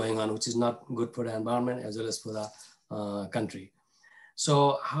 things going on, which is not good for the environment as well as for the country.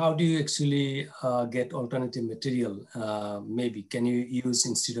 So how do you actually get alternative material? Maybe can you use,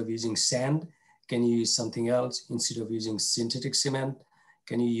 instead of using sand, can you use something else? Instead of using synthetic cement,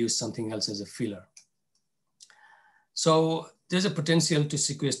 can you use something else as a filler? So there's a potential to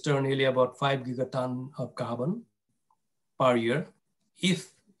sequester nearly about 5 gigaton of carbon per year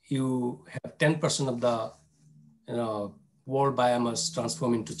if you have 10% of the world biomass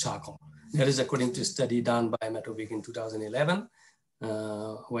transform into charcoal. That is according to a study done by Matovic in 2011,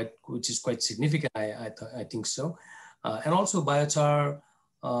 which is quite significant, I think so. And also biochar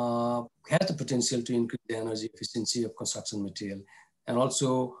has the potential to increase the energy efficiency of construction material. And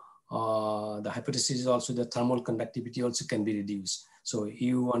also the hypothesis is also that thermal conductivity also can be reduced. So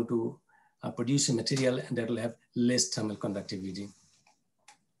you want to produce a material and that will have less thermal conductivity.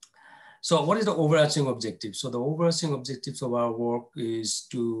 So what is the overarching objective? So the overarching objectives of our work is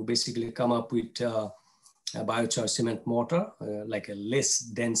to basically come up with a biochar cement mortar, like a less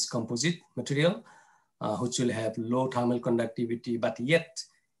dense composite material, which will have low thermal conductivity, but yet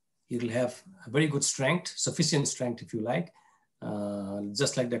it will have a very good strength, sufficient strength if you like,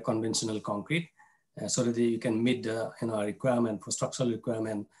 just like the conventional concrete, so that you can meet the requirement for structural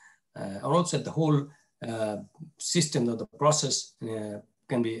requirement, and also the whole system of the process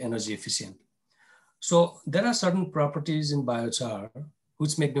can be energy efficient. So there are certain properties in biochar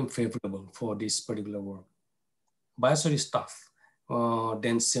which make them favorable for this particular work. Biochar is tough,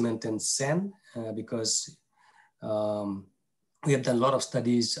 dense cement and sand, because we have done a lot of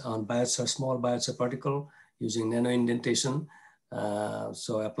studies on biochar, small biochar particle using nano indentation.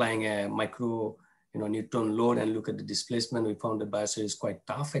 So applying a micro Newton load and look at the displacement, we found that biochar is quite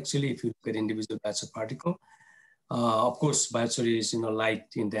tough actually if you look at individual biochar particle. Of course, biochar is light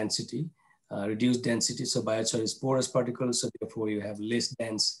in density, reduced density. So biochar is porous particles, so therefore you have less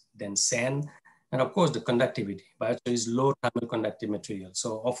dense than sand. And of course, the conductivity. Biochar is low thermal conductive material.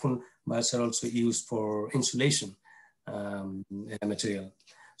 So often biochar also used for insulation material.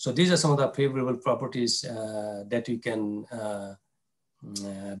 So these are some of the favorable properties that we can,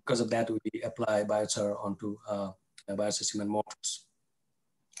 because of that, we apply biochar onto biochar cement mortars.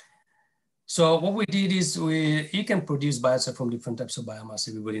 So what we did is you can produce biochar from different types of biomass.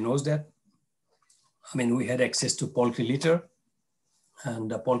 Everybody knows that. I mean, we had access to poultry litter,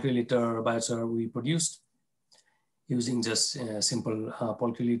 and the poultry litter biochar we produced using just simple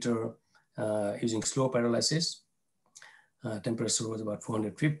poultry litter using slow pyrolysis. Temperature was about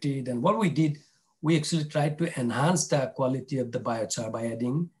 450. Then what we did, we actually tried to enhance the quality of the biochar by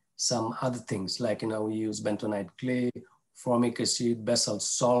adding some other things, like, we use bentonite clay, formic acid, basalt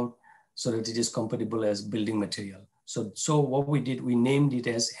salt, so that it is compatible as building material. So what we did, we named it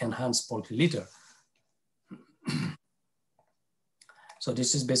as enhanced poultry litter. So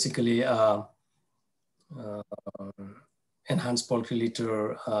this is basically enhanced poultry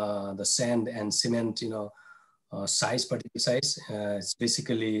litter, the sand and cement, size, particular size. It's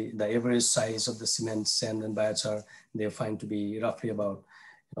basically the average size of the cement, sand, and biochar. They find to be roughly about,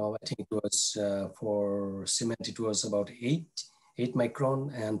 I think it was for cement, it was about 8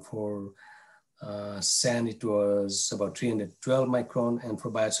 micron, and for sand, it was about 312 micron, and for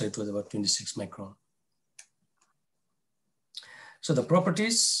biochar, it was about 26 micron. So the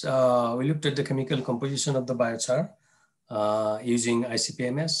properties, we looked at the chemical composition of the biochar using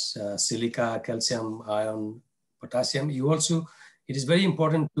ICP-MS, silica, calcium, iron, potassium. It is very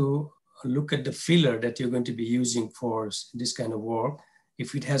important to look at the filler that you're going to be using for this kind of work.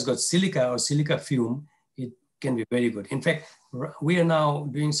 If it has got silica or silica fume, it can be very good. In fact, we are now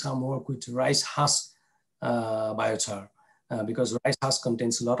doing some work with rice husk biochar because rice husk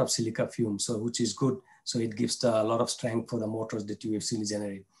contains a lot of silica fume, so which is good. So it gives a lot of strength for the motors that you will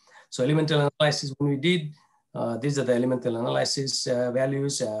generate. So elemental analysis, when we did, these are the elemental analysis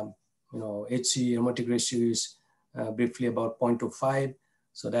values. HC aromatic ratio is briefly about 0.25.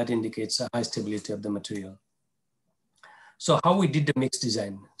 So that indicates a high stability of the material. So how we did the mix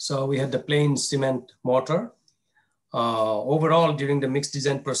design. So we had the plain cement mortar. Overall, during the mix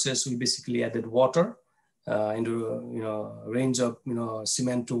design process, we basically added water into range of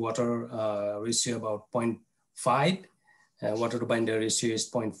cement to water ratio about 0.5. Water to binder ratio is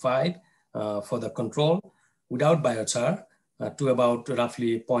 0.5 for the control without biochar to about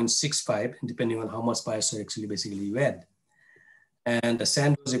roughly 0.65, depending on how much biochar actually basically you add. And the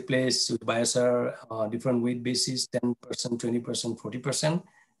sand was replaced with biochar, different weight basis, 10%, 20%, 40%,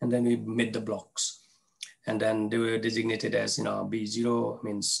 and then we made the blocks. And then they were designated as B0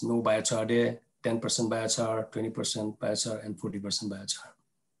 means no biochar there, 10% biochar, 20% biochar, and 40% biochar.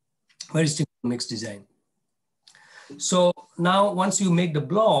 Very simple mixed design. So now once you make the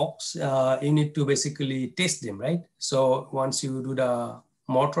blocks, you need to basically test them, right? So once you do the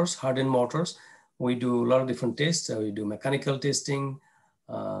mortars, hardened mortars, we do a lot of different tests. We do mechanical testing,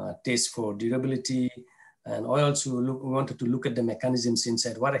 tests for durability, and we also wanted to look at the mechanisms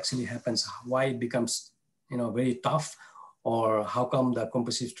inside, what actually happens, why it becomes very tough, or how come the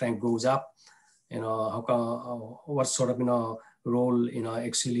compressive strength goes up, how come, what sort of role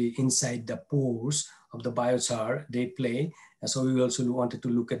actually inside the pores of the biochar they play. And so we also wanted to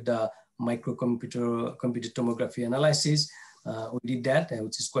look at the microcomputer computed tomography analysis. We did that,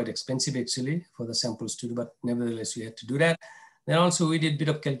 which is quite expensive actually for the samples to do, but nevertheless we had to do that. Then also we did a bit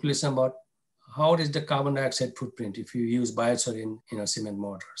of calculation about how is the carbon dioxide footprint if you use biochar in cement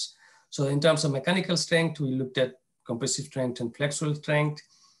mortars. So in terms of mechanical strength, we looked at compressive strength and flexural strength.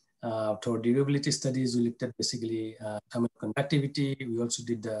 For durability studies, we looked at basically thermal conductivity. We also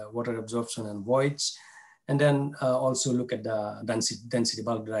did the water absorption and voids, and then also look at the density,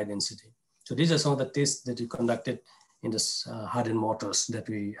 bulk dry density. So these are some of the tests that we conducted in this hardened mortars that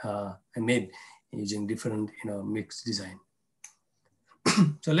we made using different mixed design.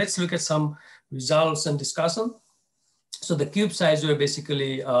 So let's look at some results and discussion. So the cube size were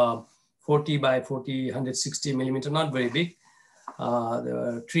basically 40 by 40, 160 millimeter, not very big. There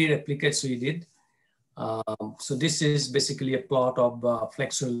were 3 replicates we did. So this is basically a plot of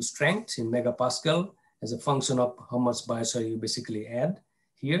flexural strength in megapascal as a function of how much biochar you basically add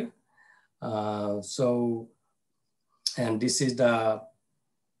here. And this is the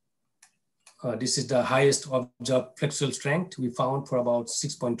highest observed flexural strength we found for about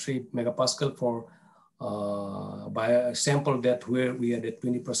 6.3 megapascal for a sample that where we had a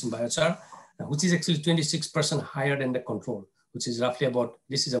 20% biochar, which is actually 26% higher than the control, which is roughly about,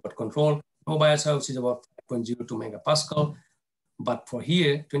 this is about control, no biochar, which is about 5.02 megapascal. But for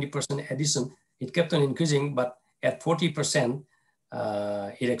here, 20% addition, it kept on increasing, but at 40%,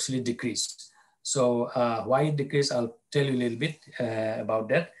 it actually decreased. So why it decreased, I'll tell you a little bit about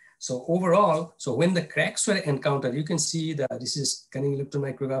that. So overall, so when the cracks were encountered, you can see that this is scanning electron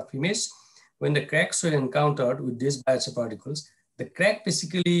micrograph image. When the cracks were encountered with these biochar particles, the crack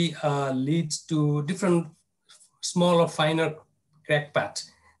basically leads to different smaller, finer crack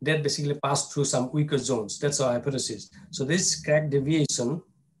paths that basically pass through some weaker zones. That's our hypothesis. So this crack deviation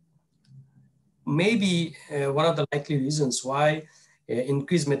may be one of the likely reasons why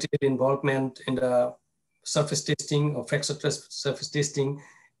increased material involvement in the surface testing or fracture surface testing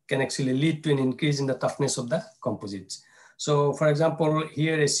can actually lead to an increase in the toughness of the composites. So for example,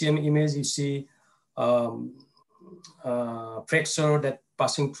 here SCM image, you see fracture that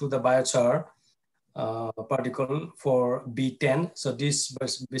passing through the biochar particle for B10. So this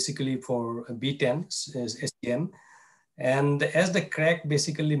was basically for B10 is STM. And as the crack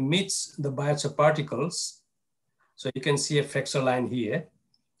basically meets the biochar particles, so you can see a fracture line here,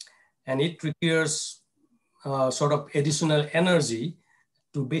 and it requires sort of additional energy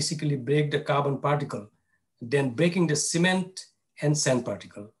to basically break the carbon particle, then breaking the cement and sand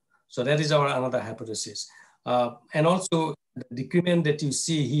particle. So that is our another hypothesis. And also the decrement that you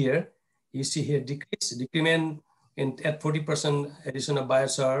see here decrease. Decrement at 40% addition of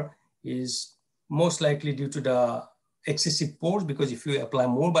biochar is most likely due to the excessive pores, because if you apply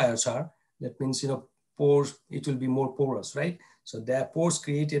more biochar, that means, pores, it will be more porous, right? So the pores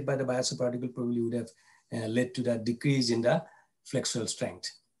created by the biochar particle probably would have led to that decrease in the flexural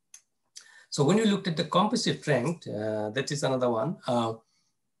strength. So when you looked at the compressive strength, that is another one.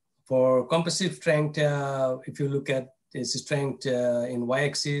 For compressive strength, if you look at this strength in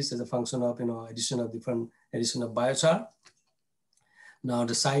y-axis as a function of addition of biochar. Now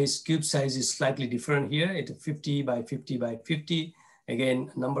the size, cube size is slightly different here. It's 50 by 50 by 50.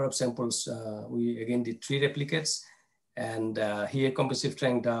 Again, number of samples, we again did 3 replicates, and here compressive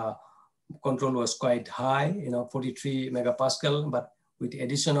strength control was quite high, 43 megapascal, but with the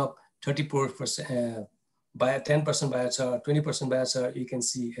addition of 34% by 10% biochar, 20% biochar, you can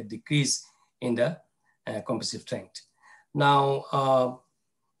see a decrease in the compressive strength. Now,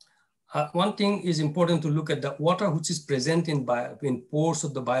 one thing is important to look at: the water which is present in pores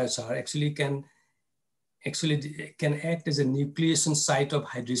of the biochar actually can act as a nucleation site of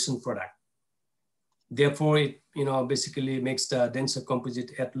hydration product. Therefore, it basically makes the denser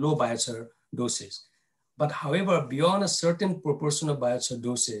composite at low biochar doses. But however, beyond a certain proportion of biochar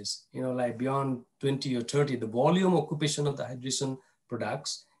doses, like beyond 20 or 30, the volume occupation of the hydration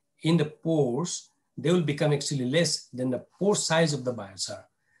products in the pores, they will become actually less than the pore size of the biochar.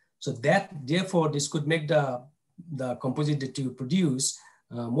 So therefore, this could make the composite that you produce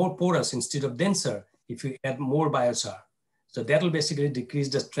more porous instead of denser if you add more biochar. So that will basically decrease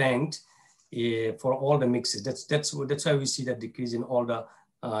the strength for all the mixes. That's why we see that decrease in all the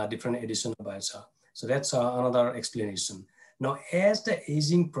different addition of biochar. So that's another explanation. Now, as the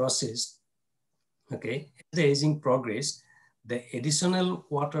aging process, as the aging progress, the additional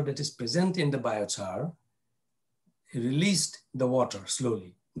water that is present in the biochar released the water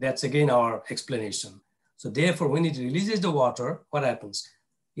slowly. That's again our explanation. So therefore, when it releases the water, what happens?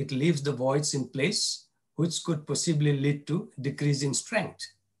 It leaves the voids in place, which could possibly lead to decrease in strength,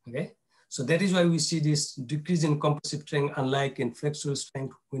 okay? So that is why we see this decrease in compressive strength, unlike in flexural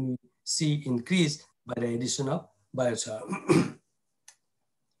strength, when we see increase by the addition of biochar.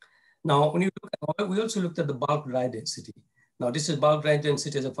 Now, when you look at, we also looked at the bulk dry density. Now, this is bulk dry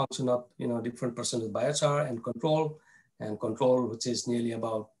density as a function of different percent of biochar and control, which is nearly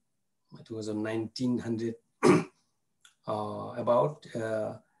about, it was a 1900 about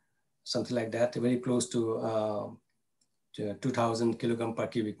something like that, very close to 2000 kilogram per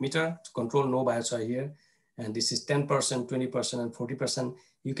cubic meter. Control, no biochar here. And this is 10%, 20%, and 40%.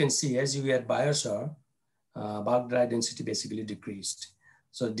 You can see as you add biochar, bulk dry density basically decreased.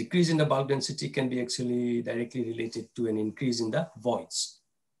 So decrease in the bulk density can be actually directly related to an increase in the voids.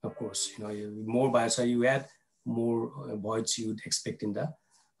 Of course, more biochar you add, more voids you'd expect in the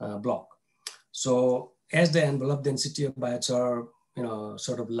block. So as the envelope density of biochar,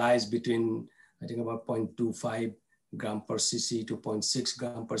 sort of lies between, I think about 0.25 gram per cc to 0.6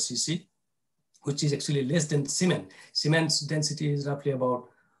 gram per cc, which is actually less than cement. Cement's density is roughly about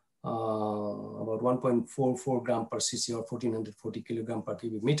 1.44 gram per cc, or 1440 kilogram per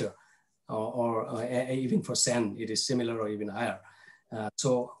cubic meter, or even for sand, it is similar or even higher.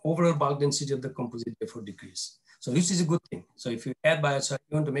 So overall bulk density of the composite therefore decrease. So this is a good thing. So if you add biochar,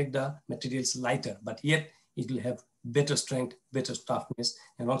 you want to make the materials lighter, but yet it will have better strength, better toughness.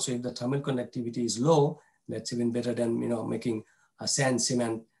 And also if the thermal conductivity is low, that's even better than making a sand,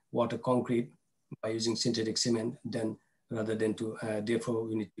 cement, water, concrete by using synthetic cement, rather than to, therefore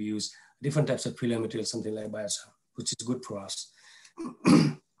we need to use different types of filler material, something like biochar, which is good for us.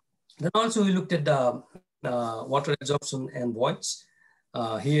 Then also we looked at the water absorption and voids.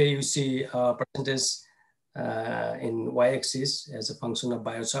 Here you see percentage in y-axis as a function of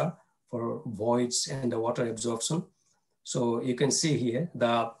biochar for voids and the water absorption. So you can see here,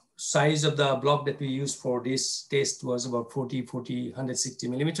 the size of the block that we used for this test was about 160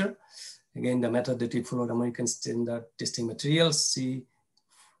 millimeter. Again, the method that we followed, American Standard Testing Materials,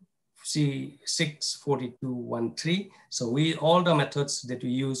 C64213. So all the methods that we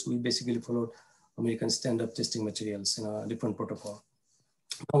use, we basically followed American Standard Testing Materials in a different protocol.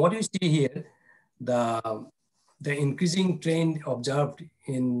 Now what you see here, the increasing trend observed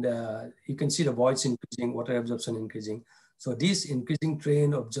in the, you can see the voids increasing, water absorption increasing. So this increasing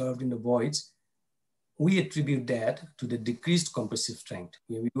trend observed in the voids, we attribute that to the decreased compressive strength.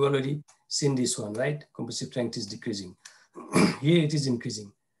 We've already seen this one, right? Compressive strength is decreasing. Here it is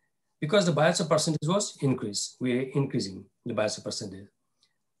increasing. Because the biochar percentage was increased, we're increasing the biochar percentage.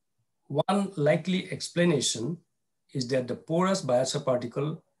 One likely explanation is that the porous biochar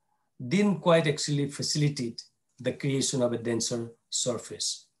particle didn't quite actually facilitate the creation of a denser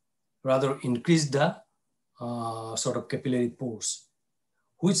surface, rather increase the sort of capillary pores,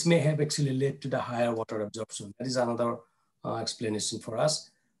 which may have actually led to the higher water absorption. That is another explanation for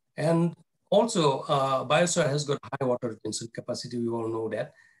us. And also biochar has got high water retention capacity, we all know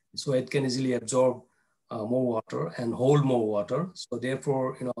that. So it can easily absorb more water and hold more water. So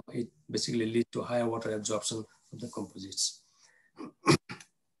therefore, it basically leads to higher water absorption of the composites.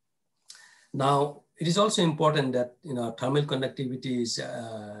 Now, it is also important that thermal conductivity is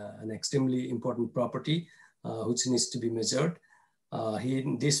an extremely important property which needs to be measured. Here,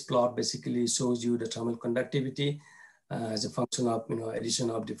 this plot basically shows you the thermal conductivity as a function of addition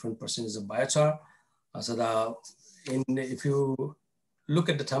of different percentages of biochar. If you look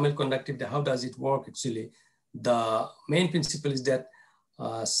at the thermal conductivity, how does it work actually? The main principle is that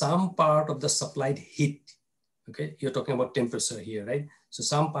some part of the supplied heat, okay, you're talking about temperature here, right? So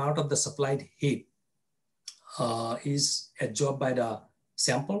some part of the supplied heat is absorbed by the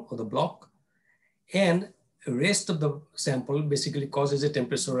sample or the block, and the rest of the sample basically causes a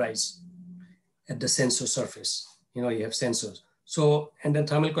temperature rise at the sensor surface. You have sensors. So, and then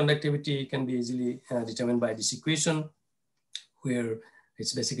thermal conductivity can be easily determined by this equation, where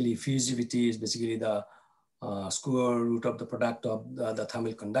it's basically effusivity is basically the square root of the product of the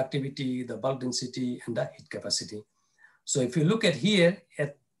thermal conductivity, the bulk density, and the heat capacity. So if you look at here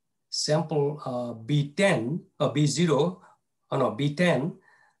at sample B10 or B0, B10,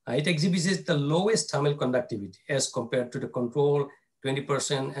 it exhibits the lowest thermal conductivity as compared to the control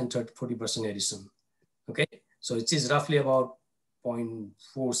 20% and 40% addition. Okay, so it is roughly about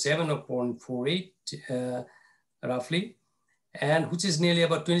 0.47 or 0.48 roughly, and which is nearly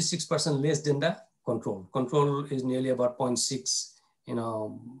about 26% less than the control. Control is nearly about 0.6,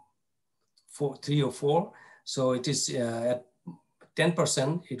 3 or 4. So it is at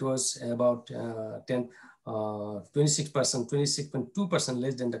 10%, it was about 26%, 26.2%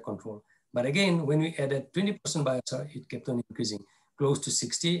 less than the control. But again, when we added 20% biochar, it kept on increasing close to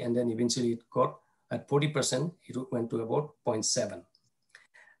 60, and then eventually it got at 40%, it went to about 0.7.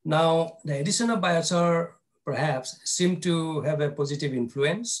 Now, the addition of biochar perhaps seemed to have a positive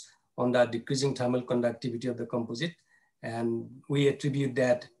influence on the decreasing thermal conductivity of the composite. And we attribute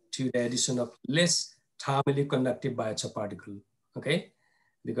that to the addition of less thermally conductive biochar particle, okay?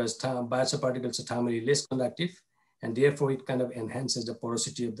 Because biochar particles are thermally less conductive, and therefore it kind of enhances the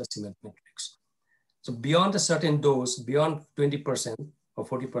porosity of the cement matrix. So beyond a certain dose, beyond 20% or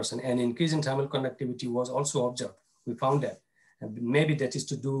 40%, an increase in thermal conductivity was also observed. We found that. And maybe that is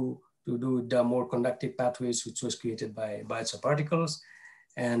to do the more conductive pathways which was created by biochar particles,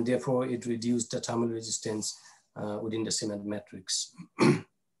 and therefore it reduced the thermal resistance within the cement matrix.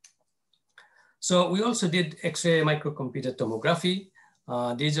 So we also did X-ray microcomputed tomography.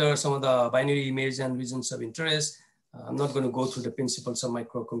 These are some of the binary image and regions of interest. I'm not going to go through the principles of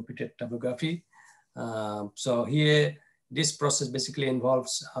microcomputed tomography. So here, this process basically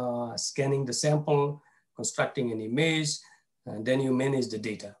involves scanning the sample, constructing an image, and then you manage the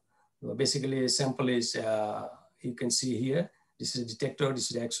data. So basically, a sample is, you can see here, this is a detector,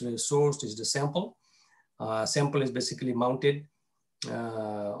 this is the X-ray source, this is the sample. Sample is basically mounted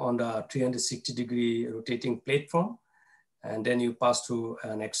on the 360-degree rotating platform, and then you pass through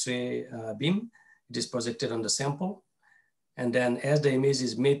an X-ray beam. It is projected on the sample, and then as the image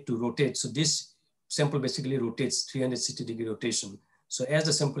is made to rotate, so this sample basically rotates 360-degree rotation. So as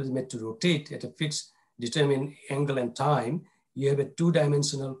the sample is made to rotate at a fixed determined angle and time, you have a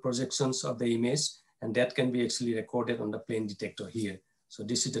two-dimensional projections of the image, and that can be actually recorded on the plane detector here. So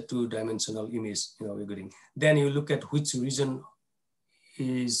this is the two-dimensional image we're getting. Then you look at which region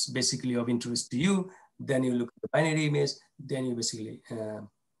is basically of interest to you. Then you look at the binary image. Then you basically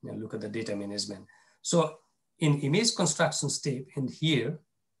look at the data management. So in image construction step, and here,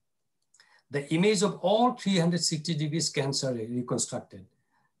 the image of all 360-degree scans are reconstructed.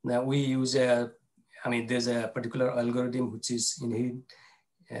 Now we use there's a particular algorithm which is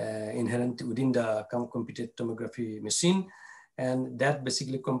inherent within the computed tomography machine. And that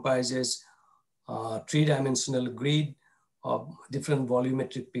basically comprises three-dimensional grid of different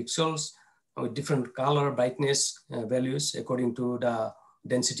volumetric pixels with different color brightness values according to the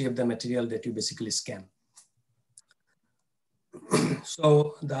density of the material that you basically scan.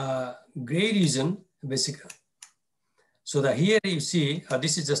 So the gray region basically, so the here you see,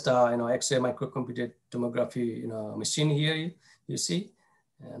 this is just a X-ray microcomputed tomography machine here you see,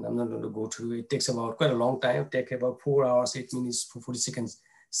 and I'm not going to go through. It takes about quite a long time. It takes about 4 hours, 8 minutes, 40 seconds,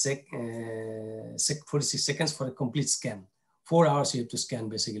 46 seconds for a complete scan. 4 hours you have to scan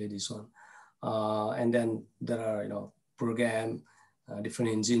basically this one, and then there are program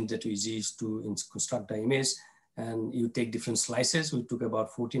different engines that we use to construct the image, and you take different slices. We took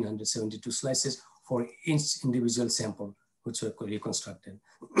about 1,472 slices for each individual sample, which were reconstructed.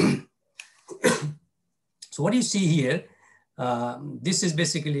 So what you see here, this is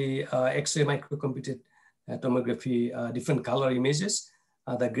basically X-ray microcomputed tomography, different color images.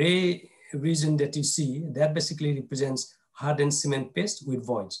 The gray region that you see, that basically represents hardened cement paste with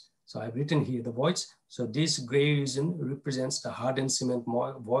voids. So I've written here the voids. So this gray region represents the hardened cement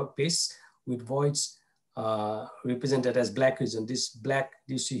void paste with voids represented as black region. This black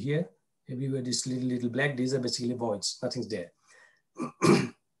you see here, everywhere this little black, these are basically voids, nothing's there.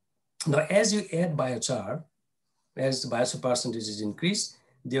 Now, as you add biochar, as the biochar percentage is increased,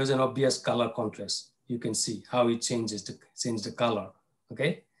 there's an obvious color contrast. You can see how it changes the color,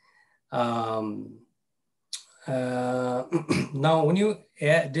 okay? Now, when you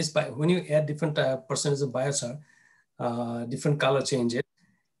add different percentages of biochar, different color changes,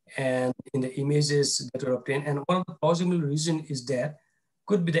 and in the images that are obtained. And one of the plausible reasons is that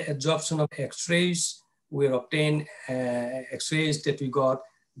could be the absorption of X-rays. We obtained X-rays that we got.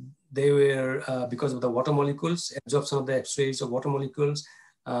 They were because of the water molecules, absorption of the X-rays of water molecules.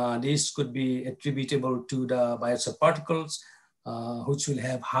 This could be attributable to the biochar particles, which will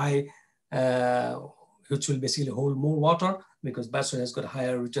have high, which will basically hold more water because biochar has got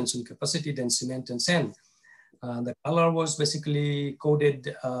higher retention capacity than cement and sand. The color was basically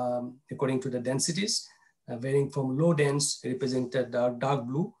coded according to the densities, varying from low dense represented dark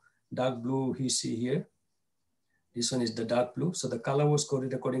blue. Dark blue you see here. This one is the dark blue. So the color was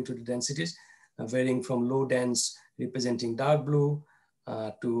coded according to the densities, varying from low dense representing dark blue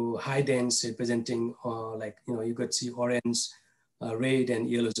to high dense representing you could see orange, red and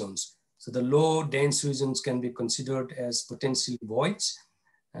yellow zones. So the low dense regions can be considered as potentially voids.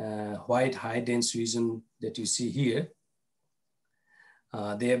 White high dense region that you see here,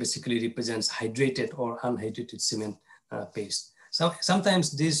 they basically represents hydrated or unhydrated cement paste. So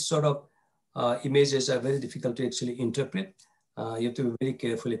sometimes these sort of images are very difficult to actually interpret. You have to be very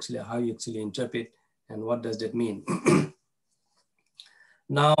careful actually how you actually interpret and what does that mean.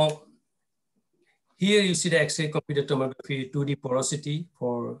 Now, here you see the X-ray computed tomography 2D porosity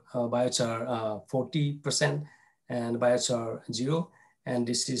for biochar 40% and biochar 0. And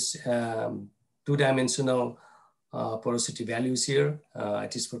this is two-dimensional porosity values here.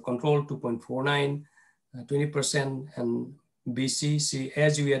 It is for control 2.49, 20%, and BC. See,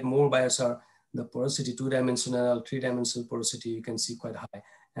 as you add more biochar, the porosity, two-dimensional, three-dimensional porosity, you can see quite high.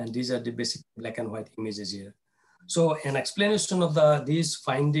 And these are the basic black and white images here. So an explanation of these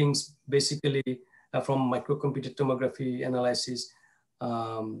findings basically from microcomputed tomography analysis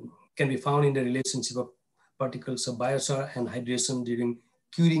can be found in the relationship of particles of biochar and hydration during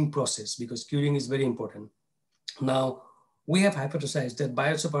curing process, because curing is very important. Now, we have hypothesized that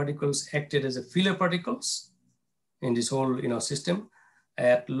biochar particles acted as a filler particles in this whole system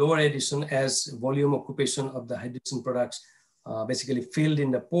at lower addition as volume occupation of the hydration products basically filled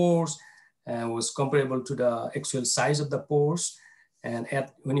in the pores and was comparable to the actual size of the pores. And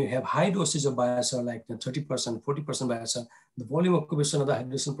when you have high doses of biochar, like 30%, 40% biochar, the volume occupation of the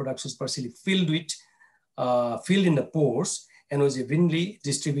hydration products is partially filled in the pores and was evenly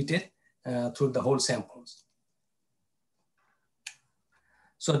distributed through the whole samples.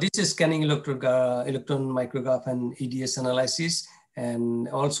 So this is scanning electron micrograph and EDS analysis. And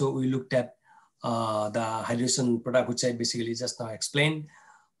also we looked at the hydration product, which I basically just now explained.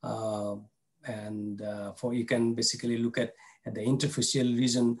 You can basically look at the interfacial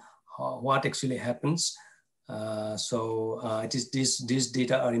region, what actually happens. It is these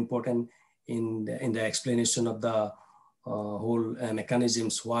data are important in the explanation of the whole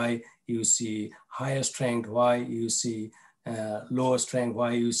mechanisms, why you see higher strength, why you see lower strength,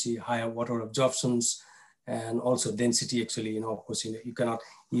 why you see higher water absorptions, and also density. Actually, of course, you cannot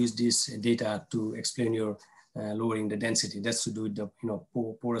use this data to explain your lowering the density. That's to do with the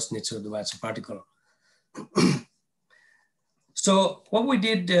porous nature of the biochar particle. So what we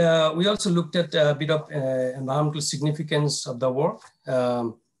did, we also looked at a bit of environmental significance of the work.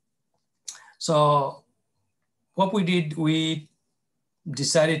 So what we did, we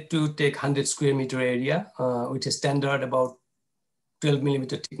decided to take 100 square meter area, which is standard about 12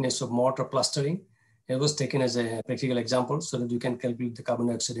 millimeter thickness of mortar plastering. It was taken as a practical example so that you can calculate the carbon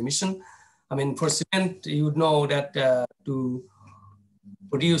dioxide emission. I mean, for cement, you would know that to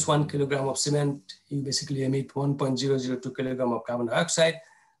produce 1 kilogram of cement, you basically emit 1.002 kilogram of carbon dioxide.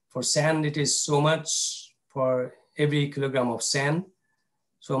 For sand, it is so much. For every kilogram of sand,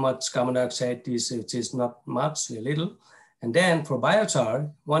 so much carbon dioxide which is not much, a little. And then for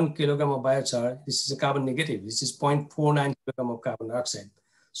biochar, 1 kilogram of biochar, this is a carbon negative. This is 0.49 kilogram of carbon dioxide.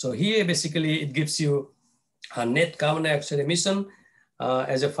 So here, basically, it gives you a net carbon dioxide emission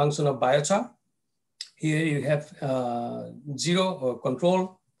as a function of biochar. Here you have 0 or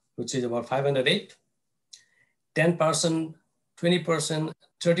control, which is about 508, 10%, 20%,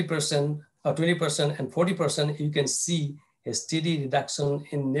 30%, or 20% and 40%, you can see a steady reduction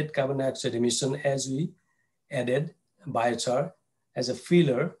in net carbon dioxide emission as we added biochar as a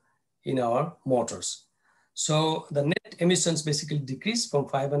filler in our mortars. So the net emissions basically decreased from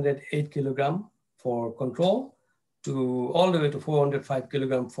 508 kilogram for control to all the way to 405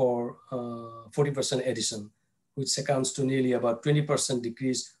 kilogram for 40% addition, which accounts to nearly about 20%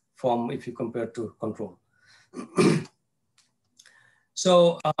 decrease from if you compare to control.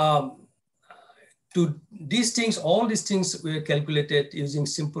 So to these things, all these things were calculated using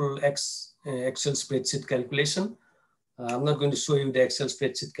simple Excel spreadsheet calculation. I'm not going to show you the Excel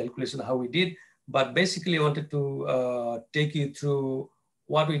spreadsheet calculation, how we did, but basically I wanted to take you through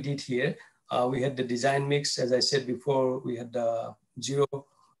what we did here. We had the design mix, as I said before, we had the B0,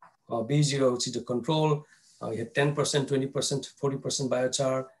 which is the control. We had 10%, 20%, 40%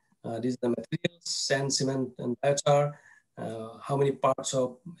 biochar. These are the materials, sand, cement, and biochar. How many parts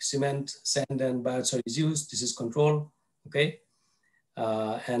of cement, sand, and biochar is used. This is control, okay?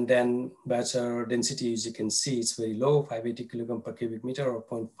 And then biochar density, as you can see, it's very low, 580 kilogram per cubic meter or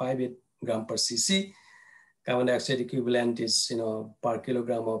 0.58 gram per cc. Carbon dioxide equivalent is, per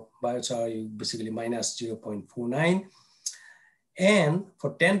kilogram of biochar, you basically minus 0.49. And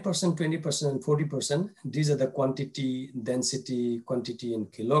for 10%, 20%, and 40%, these are the quantity, density, quantity in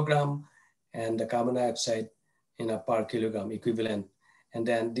kilogram, and the carbon dioxide in a per kilogram equivalent. And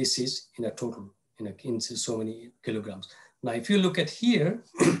then this is in a total, in so many kilograms. Now, if you look at here,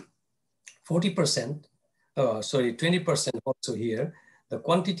 20% also here, the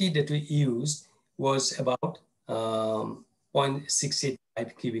quantity that we used was about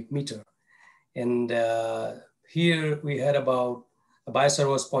 0.685 cubic meter. And here we had about, biochar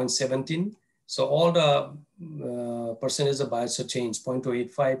was 0.17. So all the percentage of biochar changed,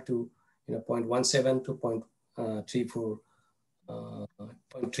 0.285 to 0.17 to 0.34.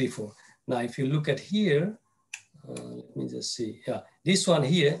 Now, if you look at here, let me just see. Yeah, this one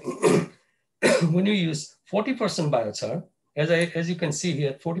here, when you use 40% biochar, as you can see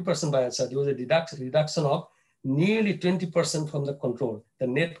here, 40% biochar, there was a reduction of nearly 20% from the control, the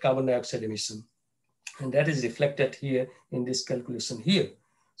net carbon dioxide emission. And that is reflected here in this calculation here.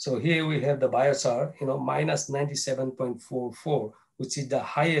 So here we have the biochar, minus 97.44, which is the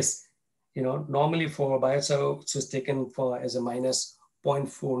highest, normally for biochar, which was taken as a minus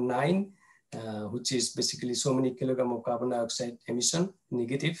 0.49, which is basically so many kilogram of carbon dioxide emission,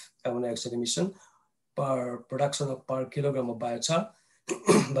 negative carbon dioxide emission per production of per kilogram of biochar.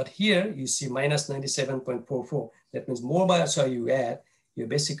 But here you see minus 97.44. That means more biochar you add, you're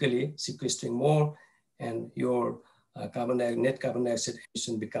basically sequestering more, and your net carbon dioxide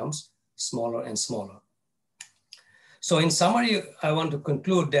emission becomes smaller and smaller. So in summary, I want to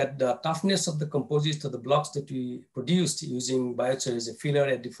conclude that the toughness of the composites of the blocks that we produced using biochar as a filler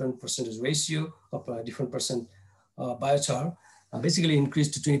at different percentage ratio of different percent biochar basically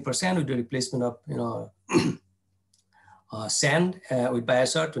increased to 20% with the replacement of sand with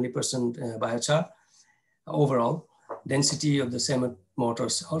biochar, 20% biochar. Overall, density of the cement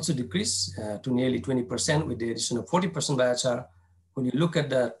mortars also decreased to nearly 20% with the addition of 40% biochar. When you look at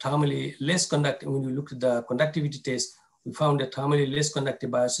the thermally less conductive, when you look at the conductivity test, we found that thermally less conductive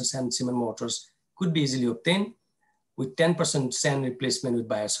biochar sand cement mortars could be easily obtained with 10% sand replacement with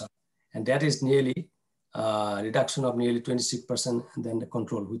biochar. And that is nearly reduction of nearly 26% than the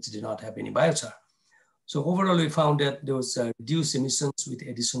control, which did not have any biochar. So overall, we found that there was reduced emissions with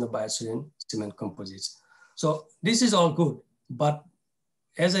addition of biochar in cement composites. So this is all good, but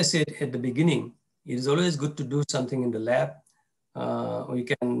as I said at the beginning, it is always good to do something in the lab. We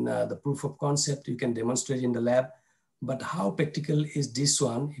can, the proof of concept, you can demonstrate in the lab, but how practical is this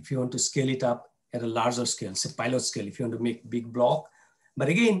one if you want to scale it up at a larger scale, say pilot scale, if you want to make big block. But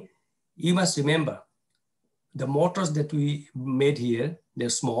again, you must remember, the mortars that we made here, they're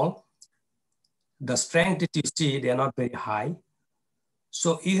small. The strength that you see, they are not very high.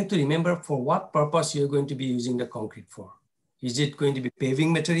 So you have to remember for what purpose you're going to be using the concrete for. Is it going to be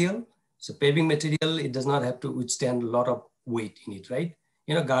paving material? So paving material, it does not have to withstand a lot of weight in it, right?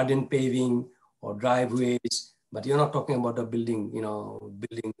 You know, garden paving or driveways, but you're not talking about a building, you know,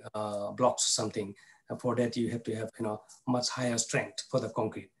 building blocks or something. And for that, you have to have, you know, much higher strength for the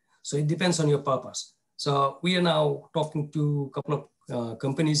concrete. So it depends on your purpose. So we are now talking to a couple of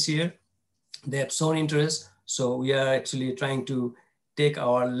companies here. They have shown interest. So we are actually trying to take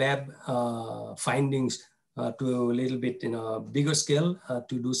our lab findings to a little bit in a bigger scale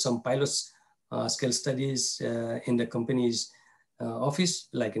to do some pilot scale studies in the company's office,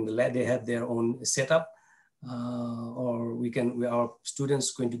 like in the lab, they have their own setup, or our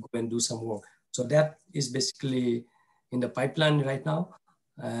students going to go and do some work. So that is basically in the pipeline right now.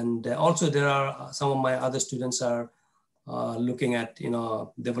 And also there are some of my other students are looking at, you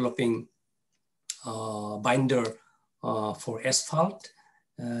know, developing binder for asphalt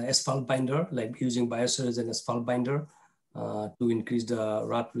binder, like using biosurge and asphalt binder to increase the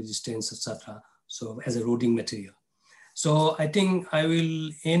rot resistance, etc. So as a roading material. So I think I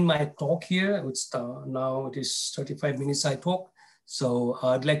will end my talk here. It's now it is 35 minutes I talk. So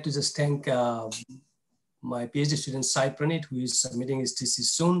I'd like to just thank my PhD student, Sai Pranit, who is submitting his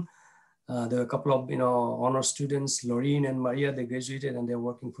thesis soon. There are a couple of, you know, honor students, Laureen and Maria, they graduated and they're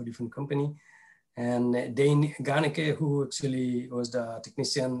working for different company. And Dane Garneke, who actually was the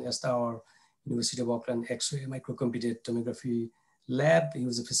technician at our University of Auckland X-ray microcomputed tomography lab. He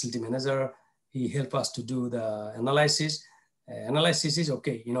was a facility manager. He helped us to do the analysis. Analysis is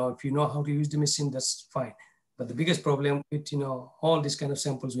okay, you know, if you know how to use the machine, that's fine. But the biggest problem with, you know, all these kind of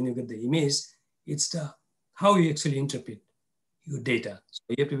samples, when you get the image, it's the how you actually interpret your data. So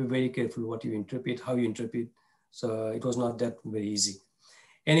you have to be very careful what you interpret, how you interpret. So it was not that very easy.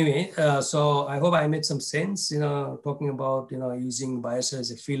 Anyway, so I hope I made some sense, you know, talking about, you know, using biosurge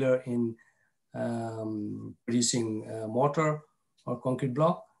as a filler in producing mortar or concrete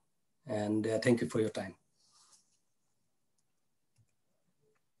block. And thank you for your time.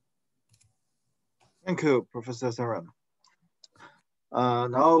 Thank you, Professor Saran.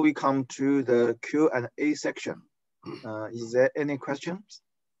 Now we come to the Q&A section. Is there any questions?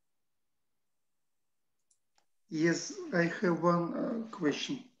 Yes, I have one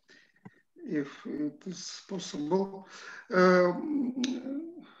question, if it is possible.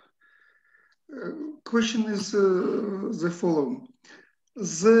 Question is the following.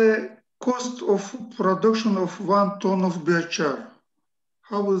 The cost of production of 1 ton of biochar,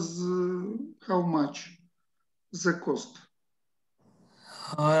 how much the cost?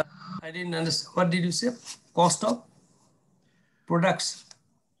 I didn't understand. What did you say? Cost of products?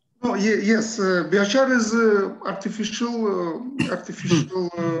 Oh, yes, biochar is artificial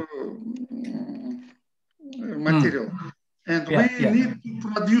material, and we need to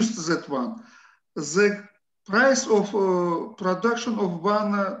produce that one. The price of production of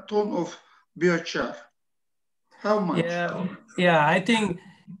 1 ton of biochar, how much? Yeah, I think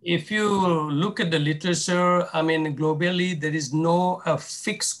if you look at the literature, I mean, globally, there is no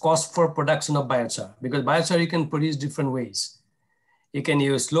fixed cost for production of biochar, because biochar you can produce different ways. You can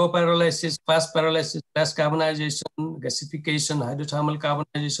use slow pyrolysis, fast carbonization, gasification, hydrothermal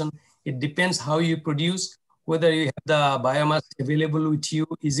carbonization. It depends how you produce, whether you have the biomass available with you,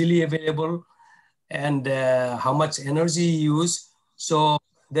 easily available, and how much energy you use. So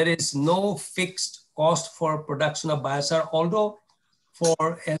there is no fixed cost for production of biochar, although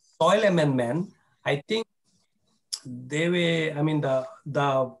for a soil amendment, I think the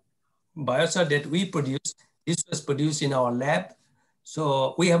biochar that we produce, this was produced in our lab.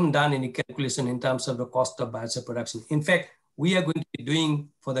 So we haven't done any calculation in terms of the cost of biochar production. In fact, we are going to be doing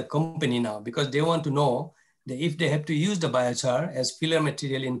for the company now, because they want to know that if they have to use the biochar as filler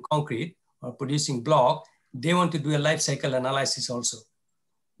material in concrete or producing block, they want to do a life cycle analysis also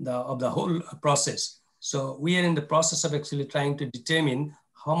of the whole process. So we are in the process of actually trying to determine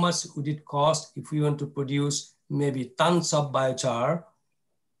how much would it cost if we want to produce maybe tons of biochar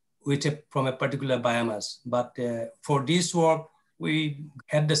from a particular biomass. But for this work, we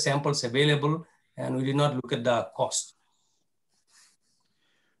had the samples available and we did not look at the cost.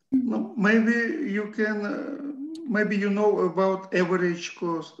 No, maybe you can, maybe you know about average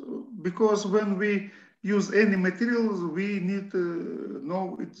cost, because when we use any materials, we need to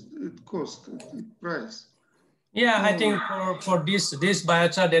know its cost, its price. Yeah, I think for this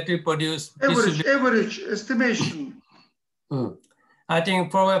biochar that we produce, average estimation. I think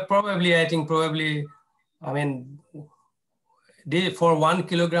probably, I mean, for 1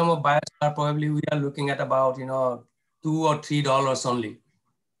 kilogram of biochar, probably we are looking at about, $2 or $3 only.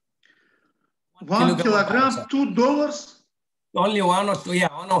 1 kilogram, $2? Only $1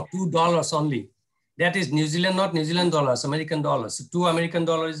 or $2 only. That is New Zealand, not New Zealand dollars, American dollars. So 2 American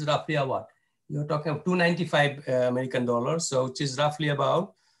dollars is roughly a what? You're talking of 295 American dollars. So which is roughly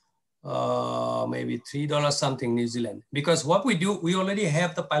about maybe $3 something New Zealand. Because what we do, we already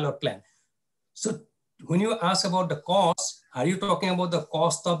have the pilot plan. So when you ask about the cost, are you talking about the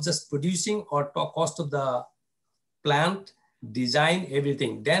cost of just producing or cost of the plant, design,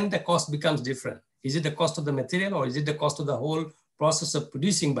 everything? Then the cost becomes different. Is it the cost of the material or is it the cost of the whole process of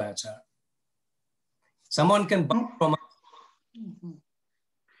producing biochar? Someone can buy from us.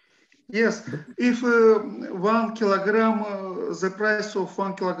 Yes, if 1 kilogram, the price of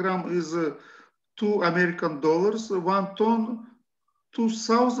 1 kilogram is $2 American, 1 ton,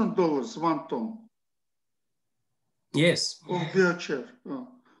 $2,000, 1 ton. Yes. Of biochar.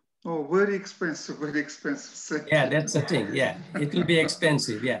 Oh, very expensive, very expensive. Yeah, that's the thing. Yeah, it will be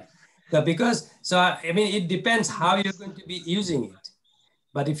expensive. Yeah. So I mean, it depends how you're going to be using it.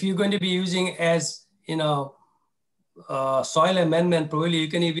 But if you're going to be using as, soil amendment, probably you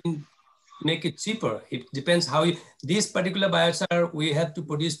can even make it cheaper. It depends how this particular biochar we had to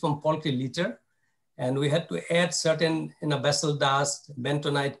produce from poultry litter, and we had to add certain basalt dust,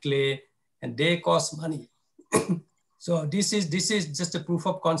 bentonite clay, and they cost money. So this is just a proof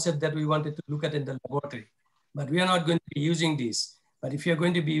of concept that we wanted to look at in the laboratory, but we are not going to be using this. But if you're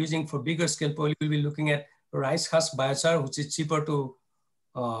going to be using for bigger scale, probably we'll be looking at rice husk biochar, which is cheaper to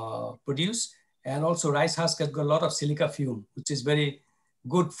produce. And also rice husk has got a lot of silica fume, which is very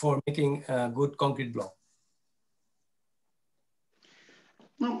good for making a good concrete block.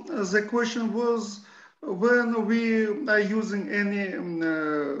 No, the question was, when we are using any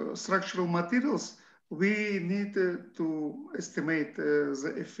structural materials, we need to estimate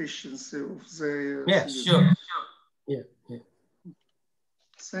the efficiency of the yeah, sure. Yeah.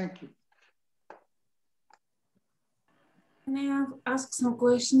 Thank you. Can I ask some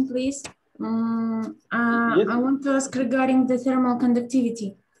question, please? Yes. I want to ask regarding the thermal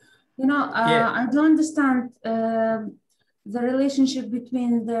conductivity. I don't understand the relationship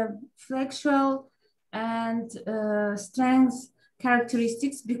between the flexural and strength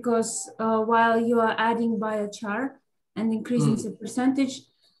characteristics, because while you are adding biochar and increasing the percentage,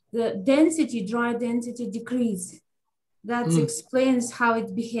 the density, dry density decrease. That explains how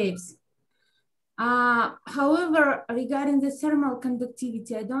it behaves. However, regarding the thermal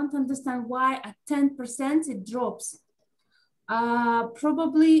conductivity, I don't understand why at 10% it drops.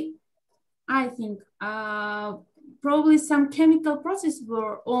 Probably, I think, probably some chemical processes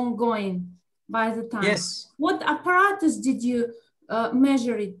were ongoing by the time. Yes. What apparatus did you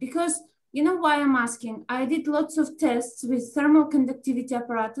measure it? Because you know why I'm asking? I did lots of tests with thermal conductivity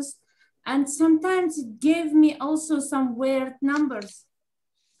apparatus, and sometimes it gave me also some weird numbers,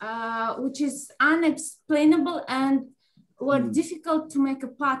 which is unexplainable and were difficult to make a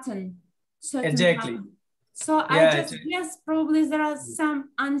pattern. Exactly. Pattern. So I just guess probably there are some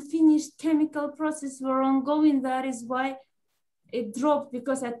unfinished chemical processes were ongoing. That is why it dropped,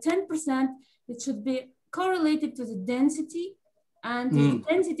 because at 10%, it should be correlated to the density, and if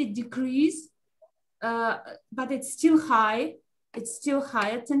density decrease, but it's still high. It's still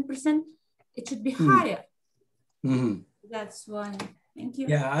high at 10%. It should be higher. That's why. Thank you.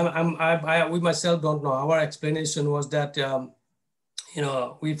 Yeah, we myself don't know. Our explanation was that,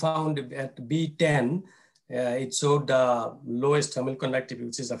 we found at B10, it showed the lowest thermal conductivity,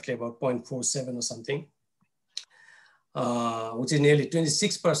 which is actually about 0.47 or something, which is nearly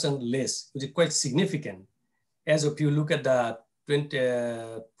 26% less, which is quite significant. As if you look at the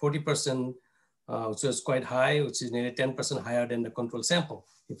 40%, which was quite high, which is nearly 10% higher than the control sample.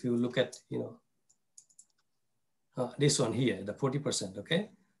 If you look at, this one here, the 40%, okay?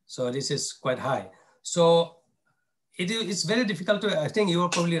 So this is quite high. So it's very difficult to, I think you are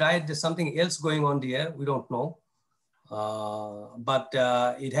probably right, there's something else going on there, we don't know. But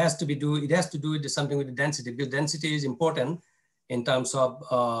it has to do with something with the density, because density is important in terms of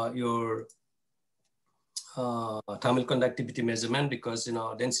your thermal conductivity measurement, because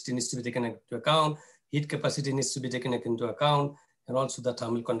density needs to be taken into account, heat capacity needs to be taken into account, and also the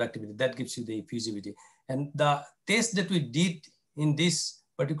thermal conductivity. That gives you the effusivity. And the test that we did in this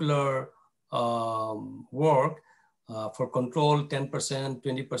particular work for control 10%,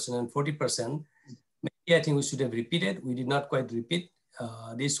 20%, and 40%, maybe I think we should have repeated. We did not quite repeat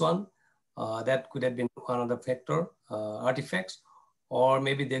this one. That could have been one of the factor artifacts, or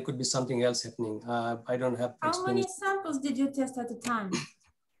maybe there could be something else happening. I don't have. How many samples did you test at the time?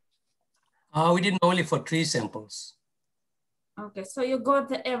 We did only for 3 samples. Okay, so you got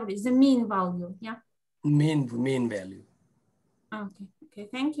the average, the mean value, yeah? Mean value. Okay,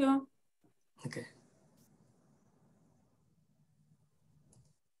 thank you. Okay.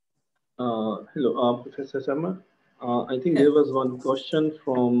 Hello, Professor Sharma. I think there was one question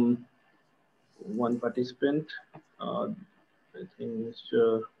from one participant. I think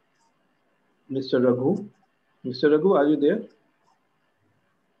Mr. Raghu. Mr. Raghu, are you there?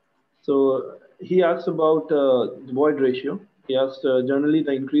 So he asked about the void ratio. He asked, generally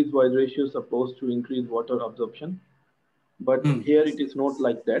the increased void ratio is supposed to increase water absorption, but here it is not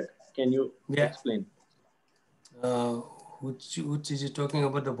like that. Can you explain? Which is you talking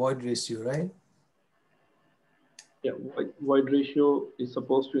about the void ratio, right? Yeah, void ratio is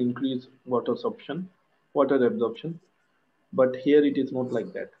supposed to increase water absorption, but here it is not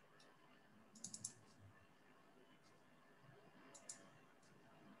like that.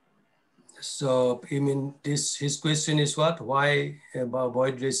 So you mean his question is what? Why about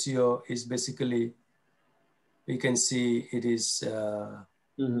void ratio is basically, we can see it is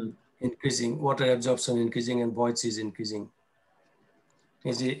increasing, water absorption increasing and voids is increasing.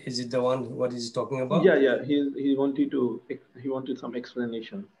 Is it the one, what is he talking about? Yeah. He wanted some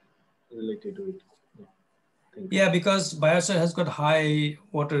explanation related to it. Yeah, because biosphere has got high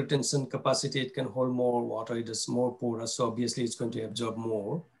water retention capacity. It can hold more water. It is more porous, so obviously it's going to absorb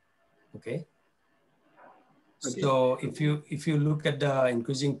more. Okay. So if you look at the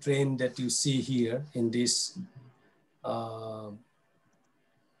increasing trend that you see here in this,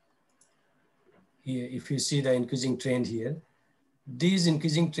 here, if you see the increasing trend here, these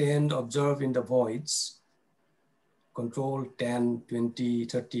increasing trend observed in the voids, control 10, 20,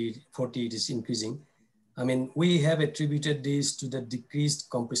 30, 40, it is increasing. I mean, we have attributed this to the decreased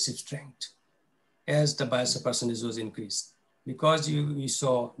compressive strength as the biosphere percentage was increased. Because we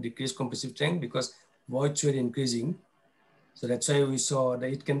saw decreased compressive strength because voids were increasing. So that's why we saw that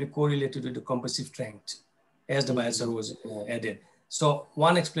it can be correlated with the compressive strength as the biosphere was added. So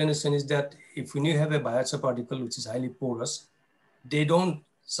one explanation is that if when you have a biosphere particle which is highly porous, they don't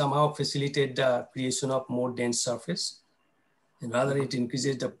somehow facilitate the creation of more dense surface, and rather it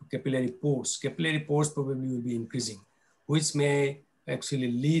increases the capillary pores. Capillary pores probably will be increasing, which may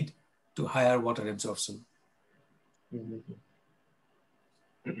actually lead to higher water absorption.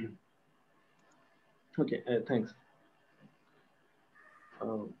 Okay, thanks.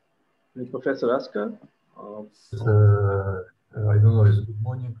 Professor Askar? I don't know, it's good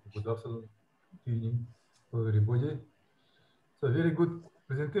morning, good afternoon, good evening for everybody. So very good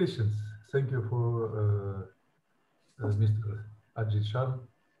presentations. Thank you for Mr. Ajit Sharma.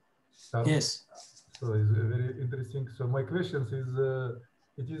 Yes. So it's very interesting. So my question is,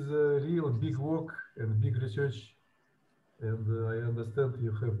 it is a real big work and big research, and I understand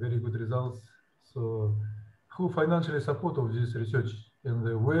you have very good results. So who financially support of this research,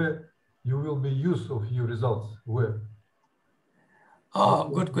 and where you will be use of your results? Where? Oh,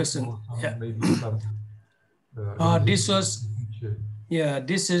 good question. Yeah. Maybe some. This was, yeah,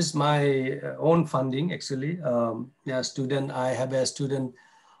 this is my own funding actually. I have a student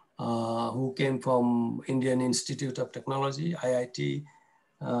who came from Indian Institute of Technology, IIT.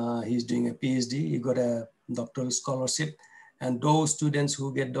 He's doing a PhD. He got a doctoral scholarship, and those students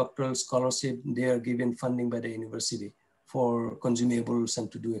who get doctoral scholarship, they are given funding by the university for consumables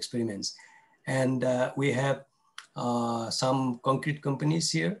and to do experiments. And we have some concrete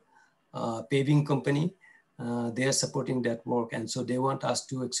companies here, paving company, they are supporting that work. And so they want us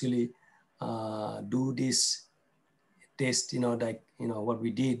to actually do this test, like, what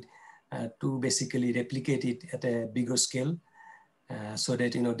we did to basically replicate it at a bigger scale so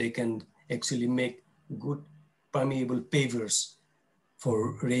that, they can actually make good permeable pavers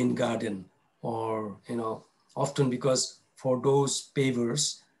for rain garden, or, often because for those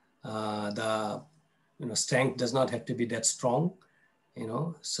pavers, the strength does not have to be that strong,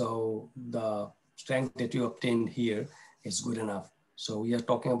 so the strength that you obtain here is good enough. So we are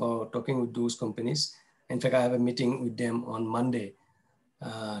talking with those companies. In fact, I have a meeting with them on Monday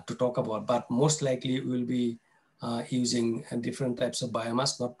to talk about, but most likely we'll be using different types of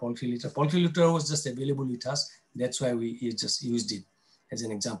biomass, not poultry litter. Poultry litter was just available with us. That's why we just used it as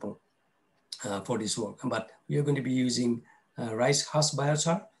an example for this work. But we are going to be using rice husk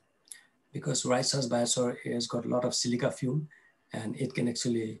biochar, because rice husk biochar has got a lot of silica fuel, and it can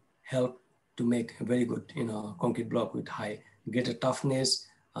actually help to make a very good, concrete block with greater toughness,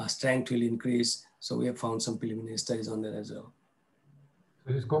 strength will increase. So we have found some preliminary studies on that as well.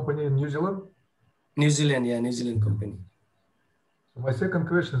 So this company in New Zealand? New Zealand, yeah, New Zealand company. So my second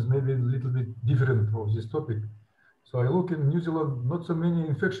question is maybe a little bit different of this topic. So I look in New Zealand, not so many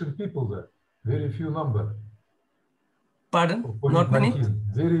infection people there, very few number. Pardon? Not many?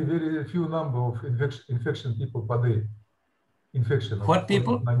 Very, very few number of infection people per day. Infection. What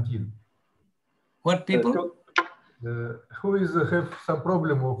people? COVID-19. What people? Who have some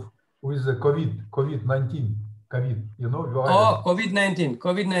problem of with the COVID-19, you know, virus. Oh, COVID-19,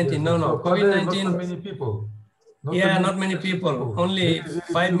 Yes, no, so COVID-19. not many people. Not many people. Only very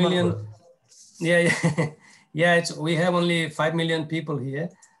 5 million. Number. Yeah. Yeah, we have only 5 million people here.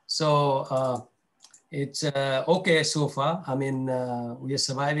 So it's okay so far. I mean, we are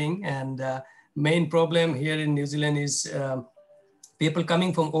surviving, and main problem here in New Zealand is people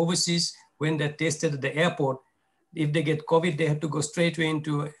coming from overseas. When they're tested at the airport, if they get COVID, they have to go straight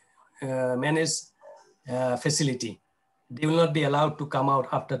into managed facility. They will not be allowed to come out.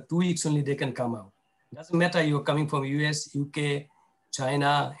 After 2 weeks only they can come out. Doesn't matter you're coming from US, UK,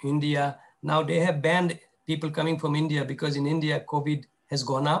 China, India. Now they have banned people coming from India because in India, COVID has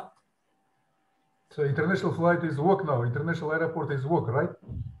gone up. So international flight is work now. International airport is work, right?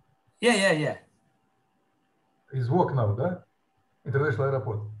 Yeah. Is work now, да? International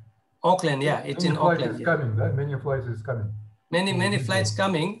airport. Auckland, yeah, it's in Auckland. Is coming, да? Many flights is coming. Many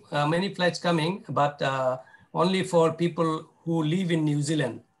flights coming, but only for people who live in New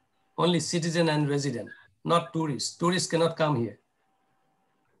Zealand, only citizen and resident, not tourists. Tourists cannot come here.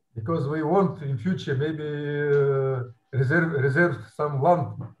 Because we want in future maybe reserve some land.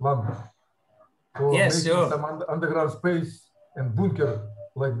 So yes, sure. Some underground space and bunker.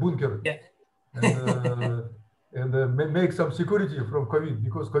 Yeah. And make some security from COVID,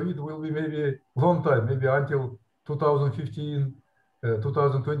 because COVID will be maybe long time, maybe until 2015,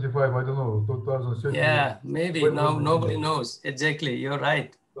 2025, I don't know, 2030. Yeah, maybe. No, nobody knows. Exactly, you're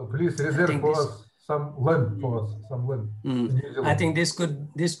right. So please reserve for us some land for us, some land. I think this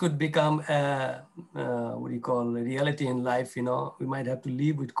could become what do you call reality in life. You know, we might have to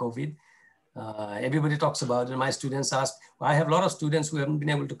live with COVID. Everybody talks about it. My students ask, I have a lot of students who haven't been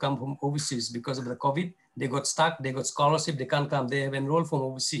able to come from overseas because of the COVID. They got stuck, they got scholarship, they can't come. They have enrolled from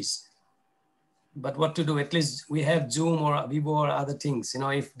overseas. But what to do? At least we have Zoom or Vivo or other things. You know,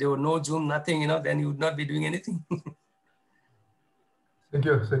 if there were no Zoom, nothing, you know, then you would not be doing anything. Thank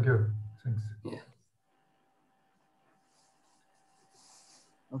you. Thanks. Yeah.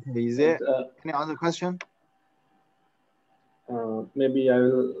 Okay, is there any other question? Maybe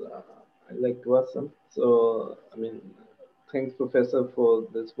I'd like to ask some. So, I mean, thanks, Professor, for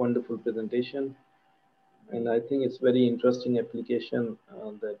this wonderful presentation. And I think it's very interesting application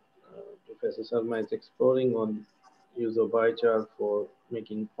that Professor Sharma is exploring on use of biochar for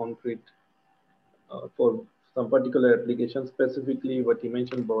making concrete for some particular application, specifically what he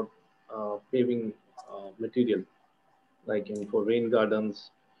mentioned about paving material, like for rain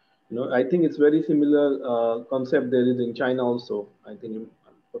gardens. You know, I think it's very similar concept there is in China also. I think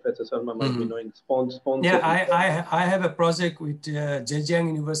Professor Sharma might be knowing sponsor. Yeah, I have a project with Zhejiang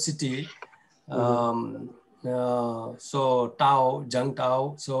University. So Zhang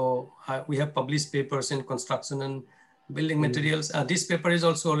Tao. So we have published papers in construction and building materials. This paper is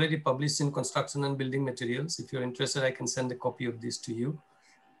also already published in construction and building materials. If you're interested, I can send a copy of this to you.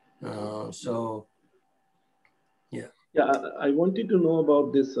 So, yeah. Yeah, I wanted to know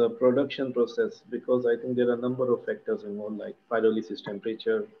about this production process, because I think there are a number of factors involved, like pyrolysis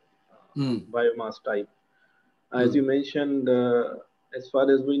temperature, biomass type. As you mentioned, as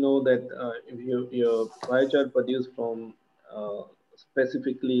far as we know that if your biochar produced from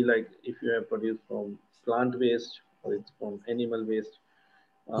specifically, like if you have produced from plant waste or it's from animal waste,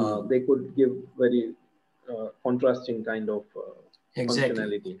 they could give very contrasting kind of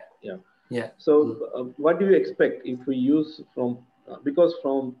functionality. Yeah. So what do you expect if we use from, because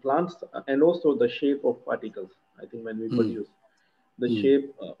from plants and also the shape of particles, I think when we produce, the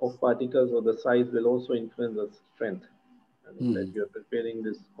shape of particles or the size will also influence the strength. That you are preparing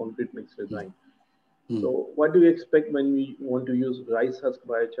this concrete mix design. So what do you expect when we want to use rice husk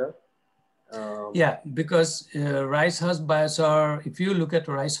biochar? Yeah, because rice husk biochar, if you look at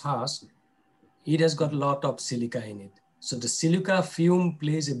rice husk, it has got a lot of silica in it. So the silica fume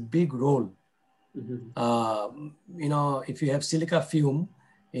plays a big role. You know, if you have silica fume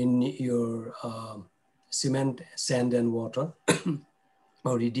in your cement, sand and water,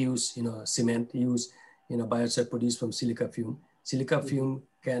 or reduce, you know, cement, use, you know, biochar produced from silica fume. Silica fume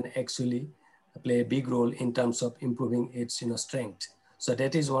can actually play a big role in terms of improving its, you know, strength. So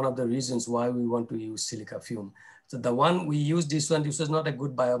that is one of the reasons why we want to use silica fume. So the one we used, this was not a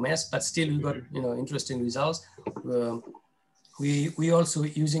good biomass, but still we got, you know, interesting results. We also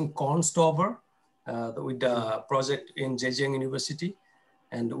using corn stobber with the project in Zhejiang University,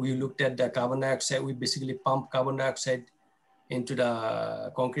 and we looked at the carbon dioxide. We basically pump carbon dioxide into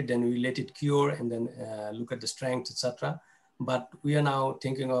the concrete, then we let it cure and then look at the strength, etc. But we are now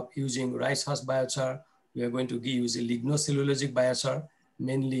thinking of using rice husk biochar. We are going to use a lignocellulosic biochar,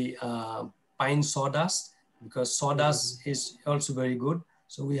 mainly pine sawdust, because sawdust is also very good.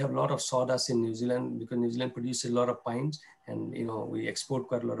 So we have a lot of sawdust in New Zealand because New Zealand produces a lot of pines, and we export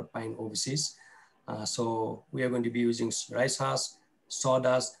quite a lot of pine overseas. So we are going to be using rice husk,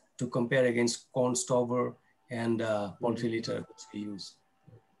 sawdust to compare against corn stobber and poultry litter which we use.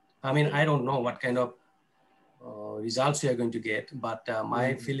 I mean, I don't know what kind of results we are going to get, but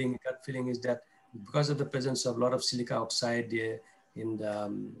my gut feeling is that because of the presence of a lot of silica oxide in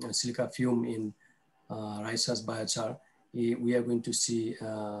the silica fume in rice husk biochar, we are going to see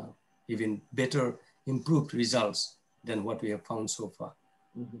even better improved results than what we have found so far.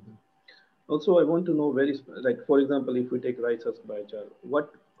 Also, I want to know for example, if we take rice husk biochar,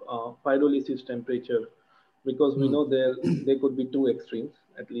 what pyrolysis temperature, because we know there could be two extremes,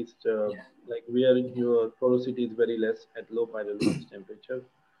 at least like where your porosity is very less at low pyrolysis temperature.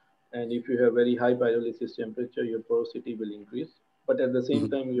 And if you have very high pyrolysis temperature, your porosity will increase, but at the same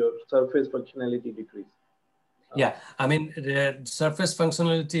time, your surface functionality decrease. Yeah, I mean, the surface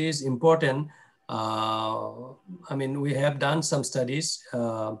functionality is important. I mean, we have done some studies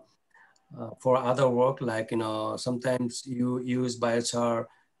for other work, like, sometimes you use biochar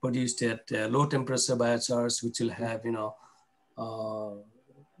produced at low temperature biochars, which will have,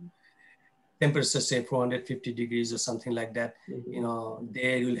 temperature, say 450 degrees or something like that.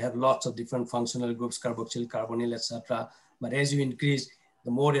 There you'll have lots of different functional groups, carboxyl, carbonyl, etc. But as you increase, the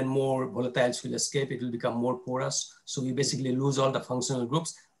more and more volatiles will escape, it will become more porous. So we basically lose all the functional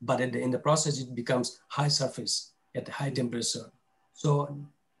groups, but in the process, it becomes high surface at high temperature. So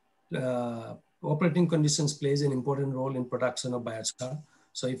operating conditions plays an important role in production of biochar.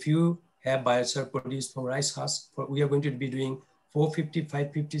 So if you have biochar produced from rice husk, we are going to be doing 450,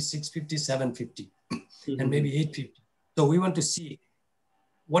 550, 650, 750, and maybe 850. So we want to see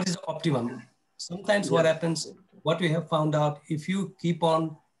what is the optimum. Sometimes what happens, what we have found out, if you keep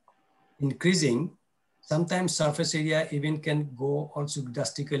on increasing, sometimes surface area even can go also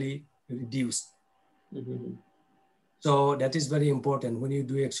drastically reduced. So that is very important when you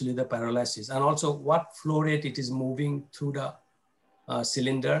do actually the pyrolysis, and also what flow rate it is moving through the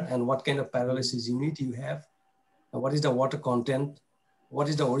cylinder, and what kind of pyrolysis unit you have, and what is the water content, what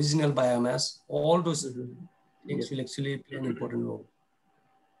is the original biomass. All those things will actually play an important role.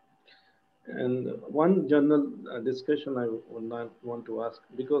 And one general discussion I would want to ask,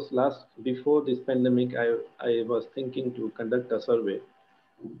 because before this pandemic, I was thinking to conduct a survey,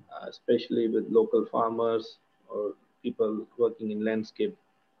 especially with local farmers or people working in landscape,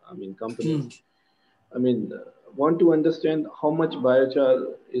 companies. Want to understand how much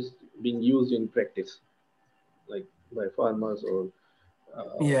biochar is being used in practice, like by farmers or.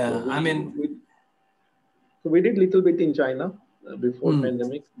 So we did little bit in China before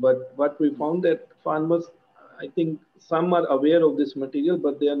pandemic, but what we found that farmers, I think some are aware of this material,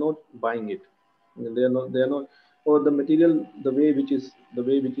 but they are not buying it. They are not, or the material, the way which is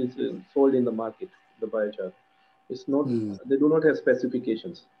sold in the market, the biochar, it's not. They do not have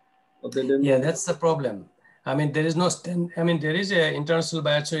specifications. That's the problem. I mean, there is no there is a International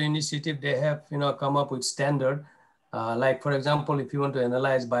Biochar Initiative. They have come up with standard. Like for example, if you want to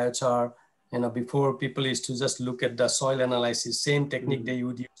analyze biochar, before people used to just look at the soil analysis, same technique they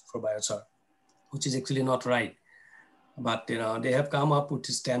would use for biochar, which is actually not right. But they have come up with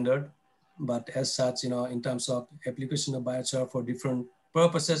a standard. But as such, in terms of application of biochar for different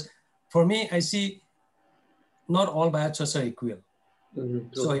purposes, for me, I see not all biochars are equal.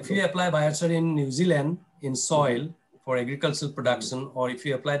 So if you apply biochar in New Zealand in soil for agricultural production, or if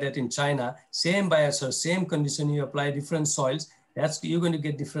you apply that in China, same biochar, same condition, you apply different soils, you're going to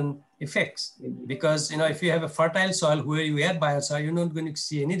get different effects. Because if you have a fertile soil where you add biochar, you're not going to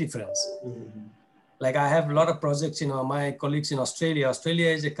see any difference. Like I have a lot of projects, my colleagues in Australia. Australia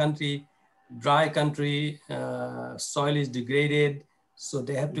is a country, dry country, soil is degraded, so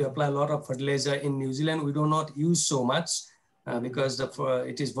they have to apply a lot of fertilizer. In New Zealand, we do not use so much because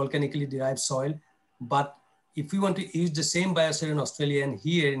it is volcanically derived soil. But if we want to use the same biochar in Australia and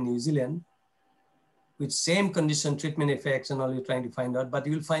here in New Zealand, with same condition, treatment effects and all you're trying to find out, but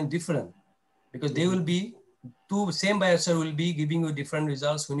you will find different, because they will be, same biochar will be giving you different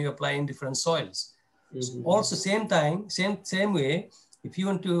results when you apply in different soils. Also same way, if you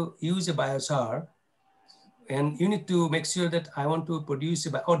want to use a biochar, and you need to make sure that I want to produce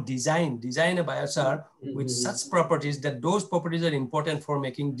or design a biochar with such properties that those properties are important for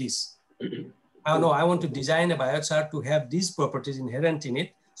making this. I want to design a biochar to have these properties inherent in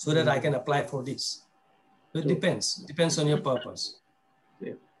it so that I can apply for this. So it depends on your purpose.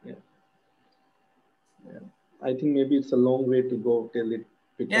 I think maybe it's a long way to go till it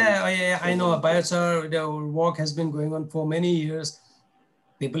becomes. I know. Biochar, the work has been going on for many years.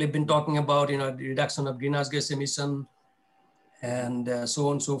 People have been talking about, the reduction of greenhouse gas emission. and so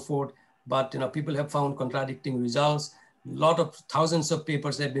on and so forth. But people have found contradicting results. A lot of thousands of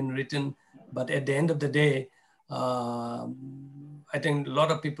papers have been written, but at the end of the day, I think a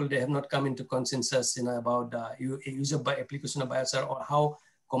lot of people, they have not come into consensus about the use of application of biochar, or how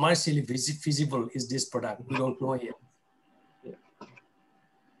commercially feasible is this product. We don't know yet.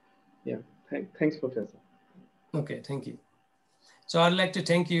 Yeah. Thanks, Professor. Okay, thank you. So I'd like to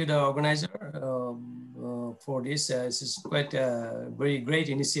thank you, the organizer, for this. This is quite a very great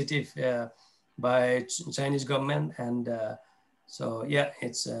initiative by Chinese government. And so, yeah,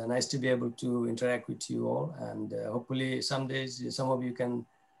 it's nice to be able to interact with you all. And hopefully some days, some of you can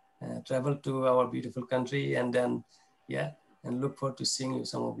travel to our beautiful country, and then, yeah, and look forward to seeing you,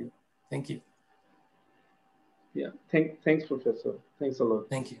 some of you. Thank you. Yeah, thanks, Professor. Thanks a lot.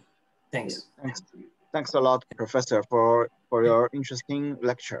 Thank you. Thanks. Yeah. Thanks a lot, Professor, for your interesting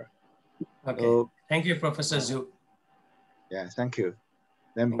lecture. Okay. So, thank you, Professor Zhu. Yeah, thank you.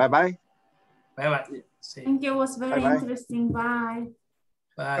 Then bye-bye. Bye-bye. Thank you. It was very interesting. Bye.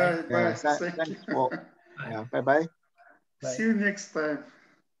 Bye. Yeah, thanks for, yeah, bye-bye. See you next time.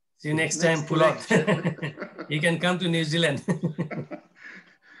 See you next time, Pulot. You can come to New Zealand.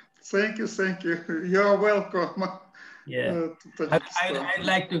 Thank you, thank you. You're welcome. Yeah, I'd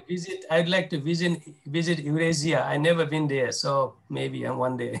like to visit. I'd like to visit Eurasia. I never been there, so maybe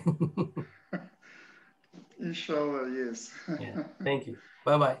one day. Inshallah, yes. Yeah. Thank you.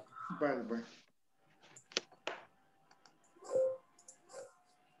 Bye bye. Bye bye.